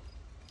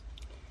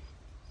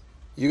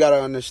 You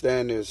gotta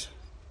understand this.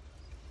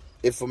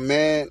 If a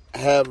man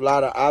have a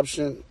lot of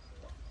options,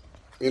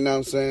 you know what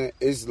I'm saying?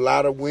 It's a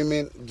lot of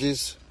women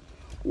just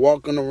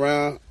walking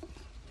around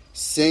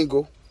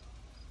single.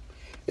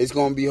 It's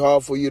going to be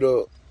hard for you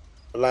to,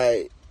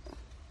 like,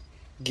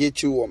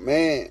 get you a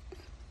man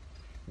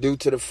due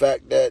to the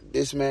fact that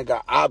this man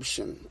got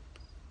options.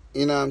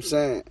 You know what I'm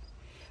saying?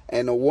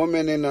 And a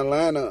woman in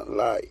Atlanta,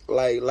 like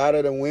a lot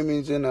of the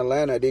women in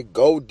Atlanta, they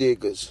gold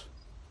diggers.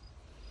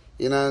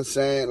 You know what I'm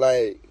saying?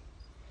 Like,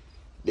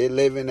 they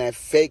live in that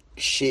fake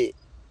shit.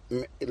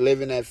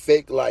 living that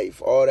fake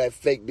life, all that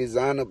fake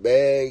designer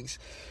bags.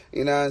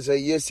 You know what I'm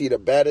saying? You see the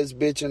baddest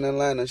bitch in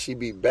Atlanta, she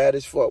be bad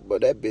as fuck,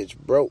 but that bitch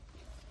broke.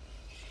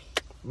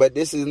 But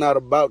this is not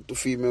about the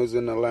females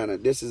in Atlanta.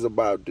 This is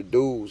about the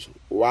dudes.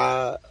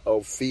 Why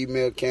a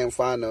female can't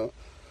find a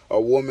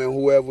woman,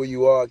 whoever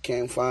you are,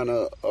 can't find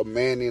a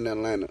man in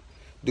Atlanta.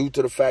 Due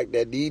to the fact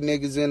that these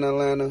niggas in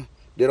Atlanta,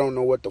 they don't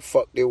know what the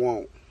fuck they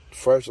want.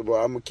 First of all,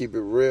 I'm going to keep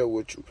it real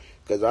with you,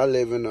 because I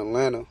live in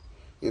Atlanta.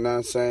 You know what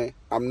I'm saying?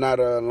 I'm not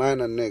an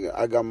Atlanta nigga.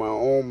 I got my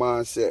own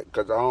mindset,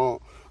 because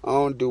I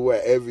don't do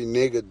what every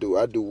nigga do.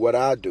 I do what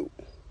I do,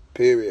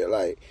 period.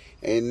 Like,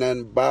 ain't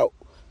nothing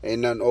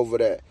over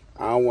that.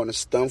 I don't want to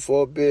stunt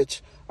for a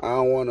bitch. I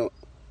don't want to,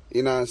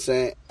 you know what I'm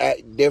saying,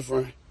 act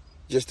different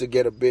just to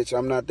get a bitch.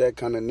 I'm not that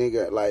kind of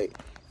nigga. Like,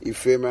 you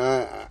feel me?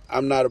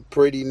 I'm not a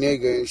pretty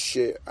nigga and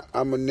shit.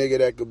 I'm a nigga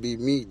that could be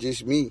me,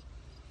 just me.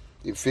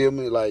 You feel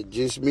me? Like,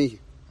 just me.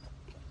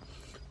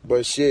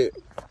 But shit,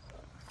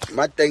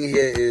 my thing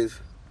here is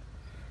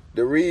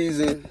the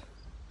reason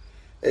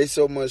there's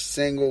so much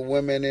single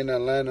women in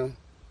Atlanta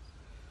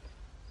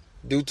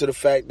due to the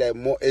fact that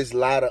it's a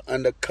lot of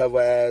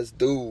undercover ass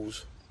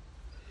dudes.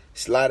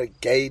 It's a lot of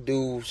gay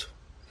dudes.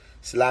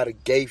 It's a lot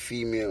of gay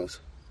females.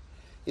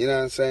 You know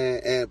what I'm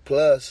saying? And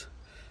plus,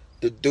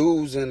 the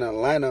dudes in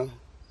Atlanta,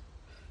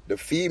 the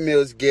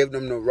females give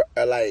them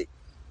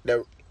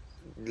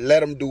let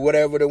them do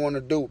whatever they want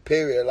to do,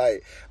 period.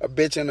 Like, a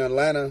bitch in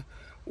Atlanta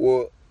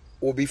will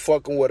be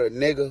fucking with a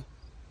nigga,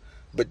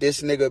 but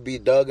this nigga be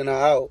dogging her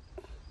out.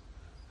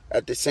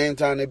 At the same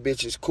time, that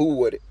bitch is cool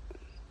with it.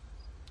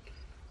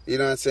 You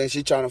know what I'm saying?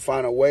 She trying to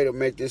find a way to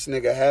make this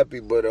nigga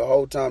happy, but the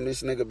whole time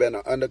this nigga been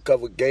an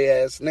undercover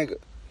gay-ass nigga.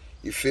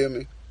 You feel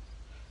me?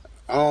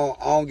 I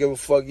don't give a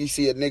fuck. You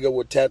see a nigga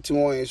with tattoo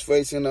on his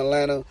face in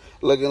Atlanta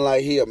looking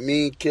like he a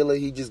mean killer.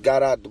 He just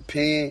got out the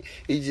pen.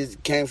 He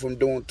just came from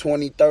doing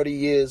 20, 30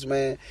 years,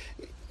 man.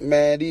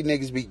 Man, these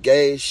niggas be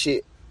gay as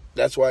shit.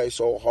 That's why it's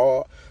so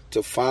hard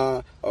to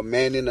find a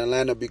man in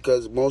Atlanta,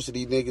 because most of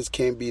these niggas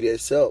can't be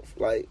themselves.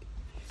 Like,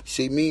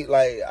 see me,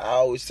 like, I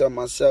always tell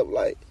myself,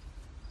 like,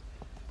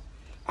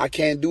 I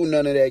can't do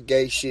none of that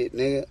gay shit,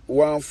 nigga.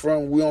 Where I'm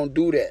from, we don't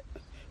do that.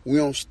 We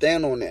don't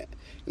stand on that.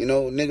 You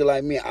know, nigga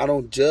like me, I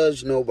don't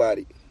judge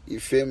nobody. You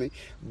feel me?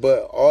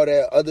 But all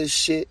that other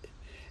shit,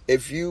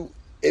 if you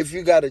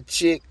got a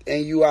chick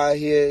and you out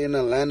here in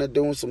Atlanta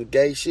doing some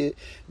gay shit,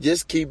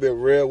 just keep it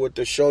real with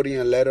the shorty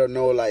and let her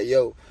know, like,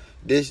 yo,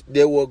 this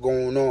what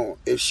going on.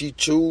 If she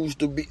choose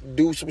to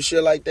do some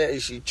shit like that,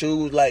 if she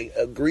choose, like,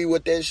 agree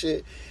with that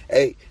shit,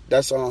 hey,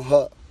 that's on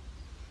her.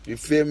 You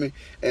feel me?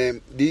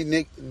 And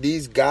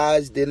these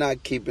guys, they're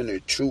not keeping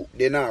it true.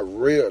 They're not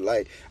real.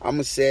 Like, I'm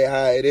going to say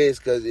how it is,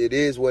 because it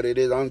is what it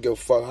is. I don't give a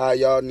fuck how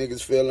y'all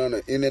niggas feel on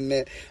the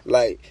internet.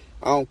 Like,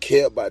 I don't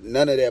care about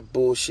none of that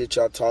bullshit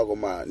y'all talking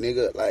about,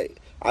 nigga.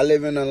 Like, I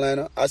live in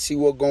Atlanta. I see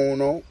what's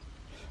going on.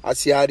 I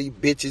see how these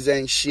bitches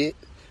ain't shit.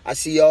 I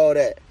see all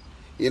that.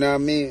 You know what I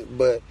mean?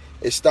 But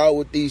it start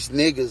with these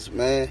niggas,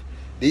 man.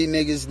 These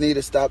niggas need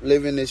to stop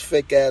living this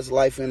fake-ass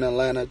life in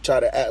Atlanta, try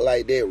to act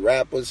like they're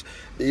rappers,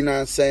 you know what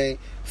I'm saying,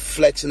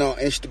 flexing on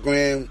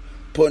Instagram,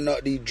 putting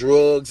up these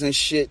drugs and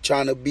shit,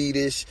 trying to be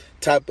this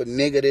type of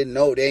nigga that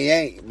no, they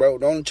ain't, bro.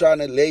 Don't try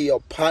to live your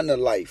partner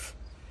life.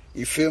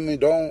 You feel me?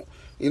 Don't,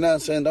 you know what I'm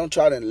saying, don't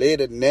try to live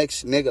the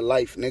next nigga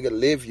life. Nigga,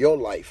 live your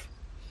life.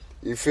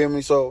 You feel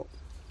me? So,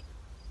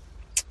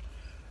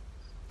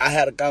 I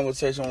had a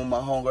conversation with my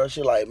homegirl.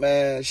 She like,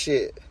 man,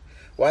 shit.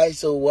 Why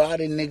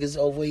the niggas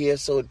over here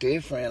so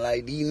different?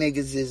 Like, these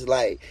niggas is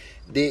like,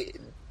 they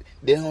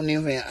don't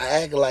even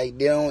act like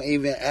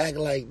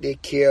they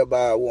care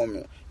about a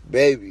woman.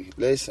 Baby,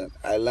 listen,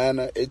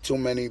 Atlanta, it's too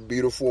many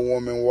beautiful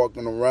women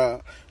walking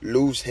around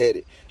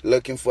loose-headed,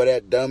 looking for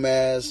that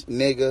dumbass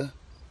nigga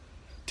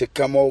to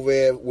come over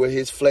here with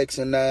his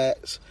flexing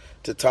ass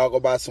to talk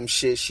about some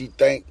shit she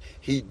think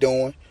he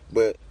doing,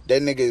 but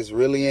that nigga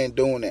really ain't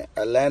doing that.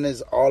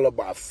 Atlanta's all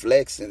about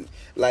flexing.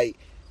 Like,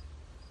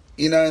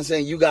 you know what I'm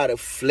saying? You gotta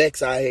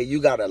flex out here. You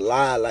gotta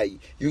lie. Like,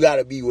 you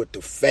gotta be with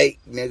the fake,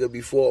 nigga,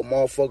 before a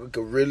motherfucker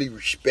can really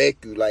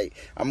respect you. Like,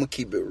 I'm gonna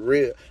keep it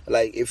real.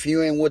 Like, if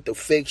you ain't with the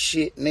fake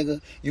shit,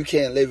 nigga, you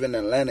can't live in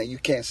Atlanta. You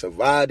can't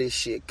survive this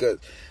shit, because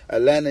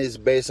Atlanta is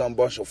based on a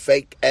bunch of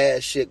fake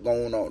ass shit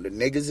going on. The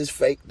niggas is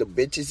fake. The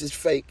bitches is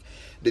fake.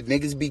 The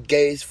niggas be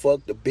gay as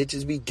fuck. The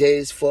bitches be gay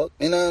as fuck.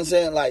 You know what I'm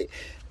saying? Like,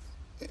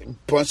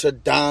 bunch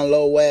of down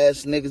low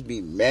ass niggas be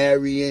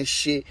marrying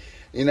shit.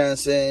 You know what I'm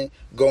saying?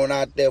 Going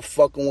out there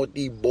fucking with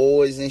these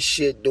boys and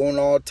shit, doing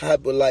all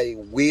type of like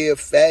weird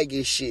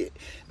faggot shit.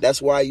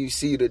 That's why you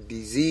see the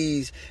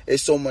disease.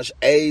 It's so much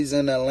AIDS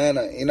in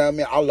Atlanta. You know what I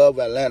mean? I love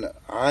Atlanta.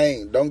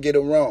 Don't get it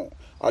wrong.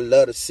 I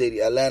love the city.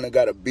 Atlanta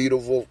got a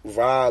beautiful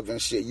vibe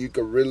and shit. You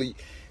could really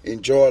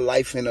enjoy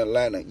life in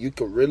Atlanta. You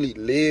could really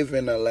live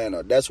in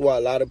Atlanta. That's why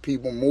a lot of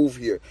people move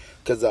here.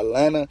 Because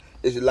Atlanta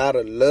is a lot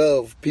of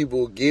love.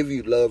 People give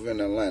you love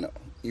in Atlanta.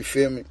 You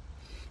feel me?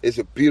 It's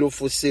a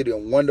beautiful city, a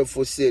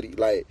wonderful city.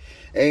 Like,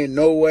 ain't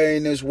nowhere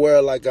in this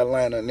world like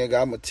Atlanta,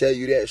 nigga. I'm going to tell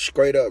you that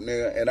straight up,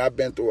 nigga. And I've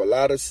been through a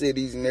lot of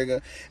cities,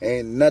 nigga.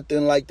 Ain't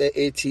nothing like that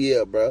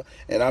ATL, bro.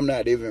 And I'm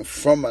not even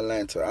from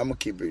Atlanta. I'm going to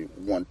keep it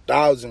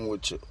 1,000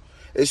 with you.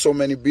 There's so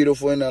many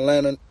beautiful in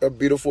Atlanta,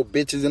 beautiful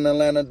bitches in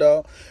Atlanta,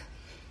 dog.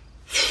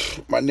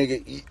 My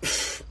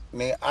nigga,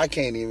 man, I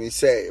can't even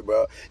say it,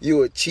 bro. You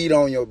would cheat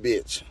on your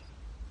bitch.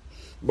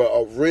 But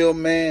a real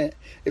man,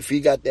 if he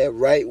got that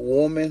right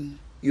woman,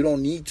 you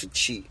don't need to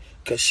cheat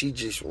because she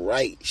just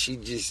right. She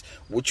just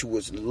what you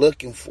was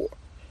looking for.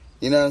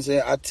 You know what I'm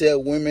saying? I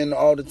tell women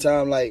all the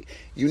time, like,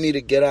 you need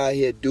to get out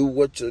here, do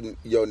what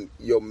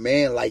your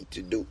man like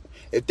to do.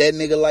 If that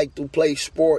nigga like to play sport,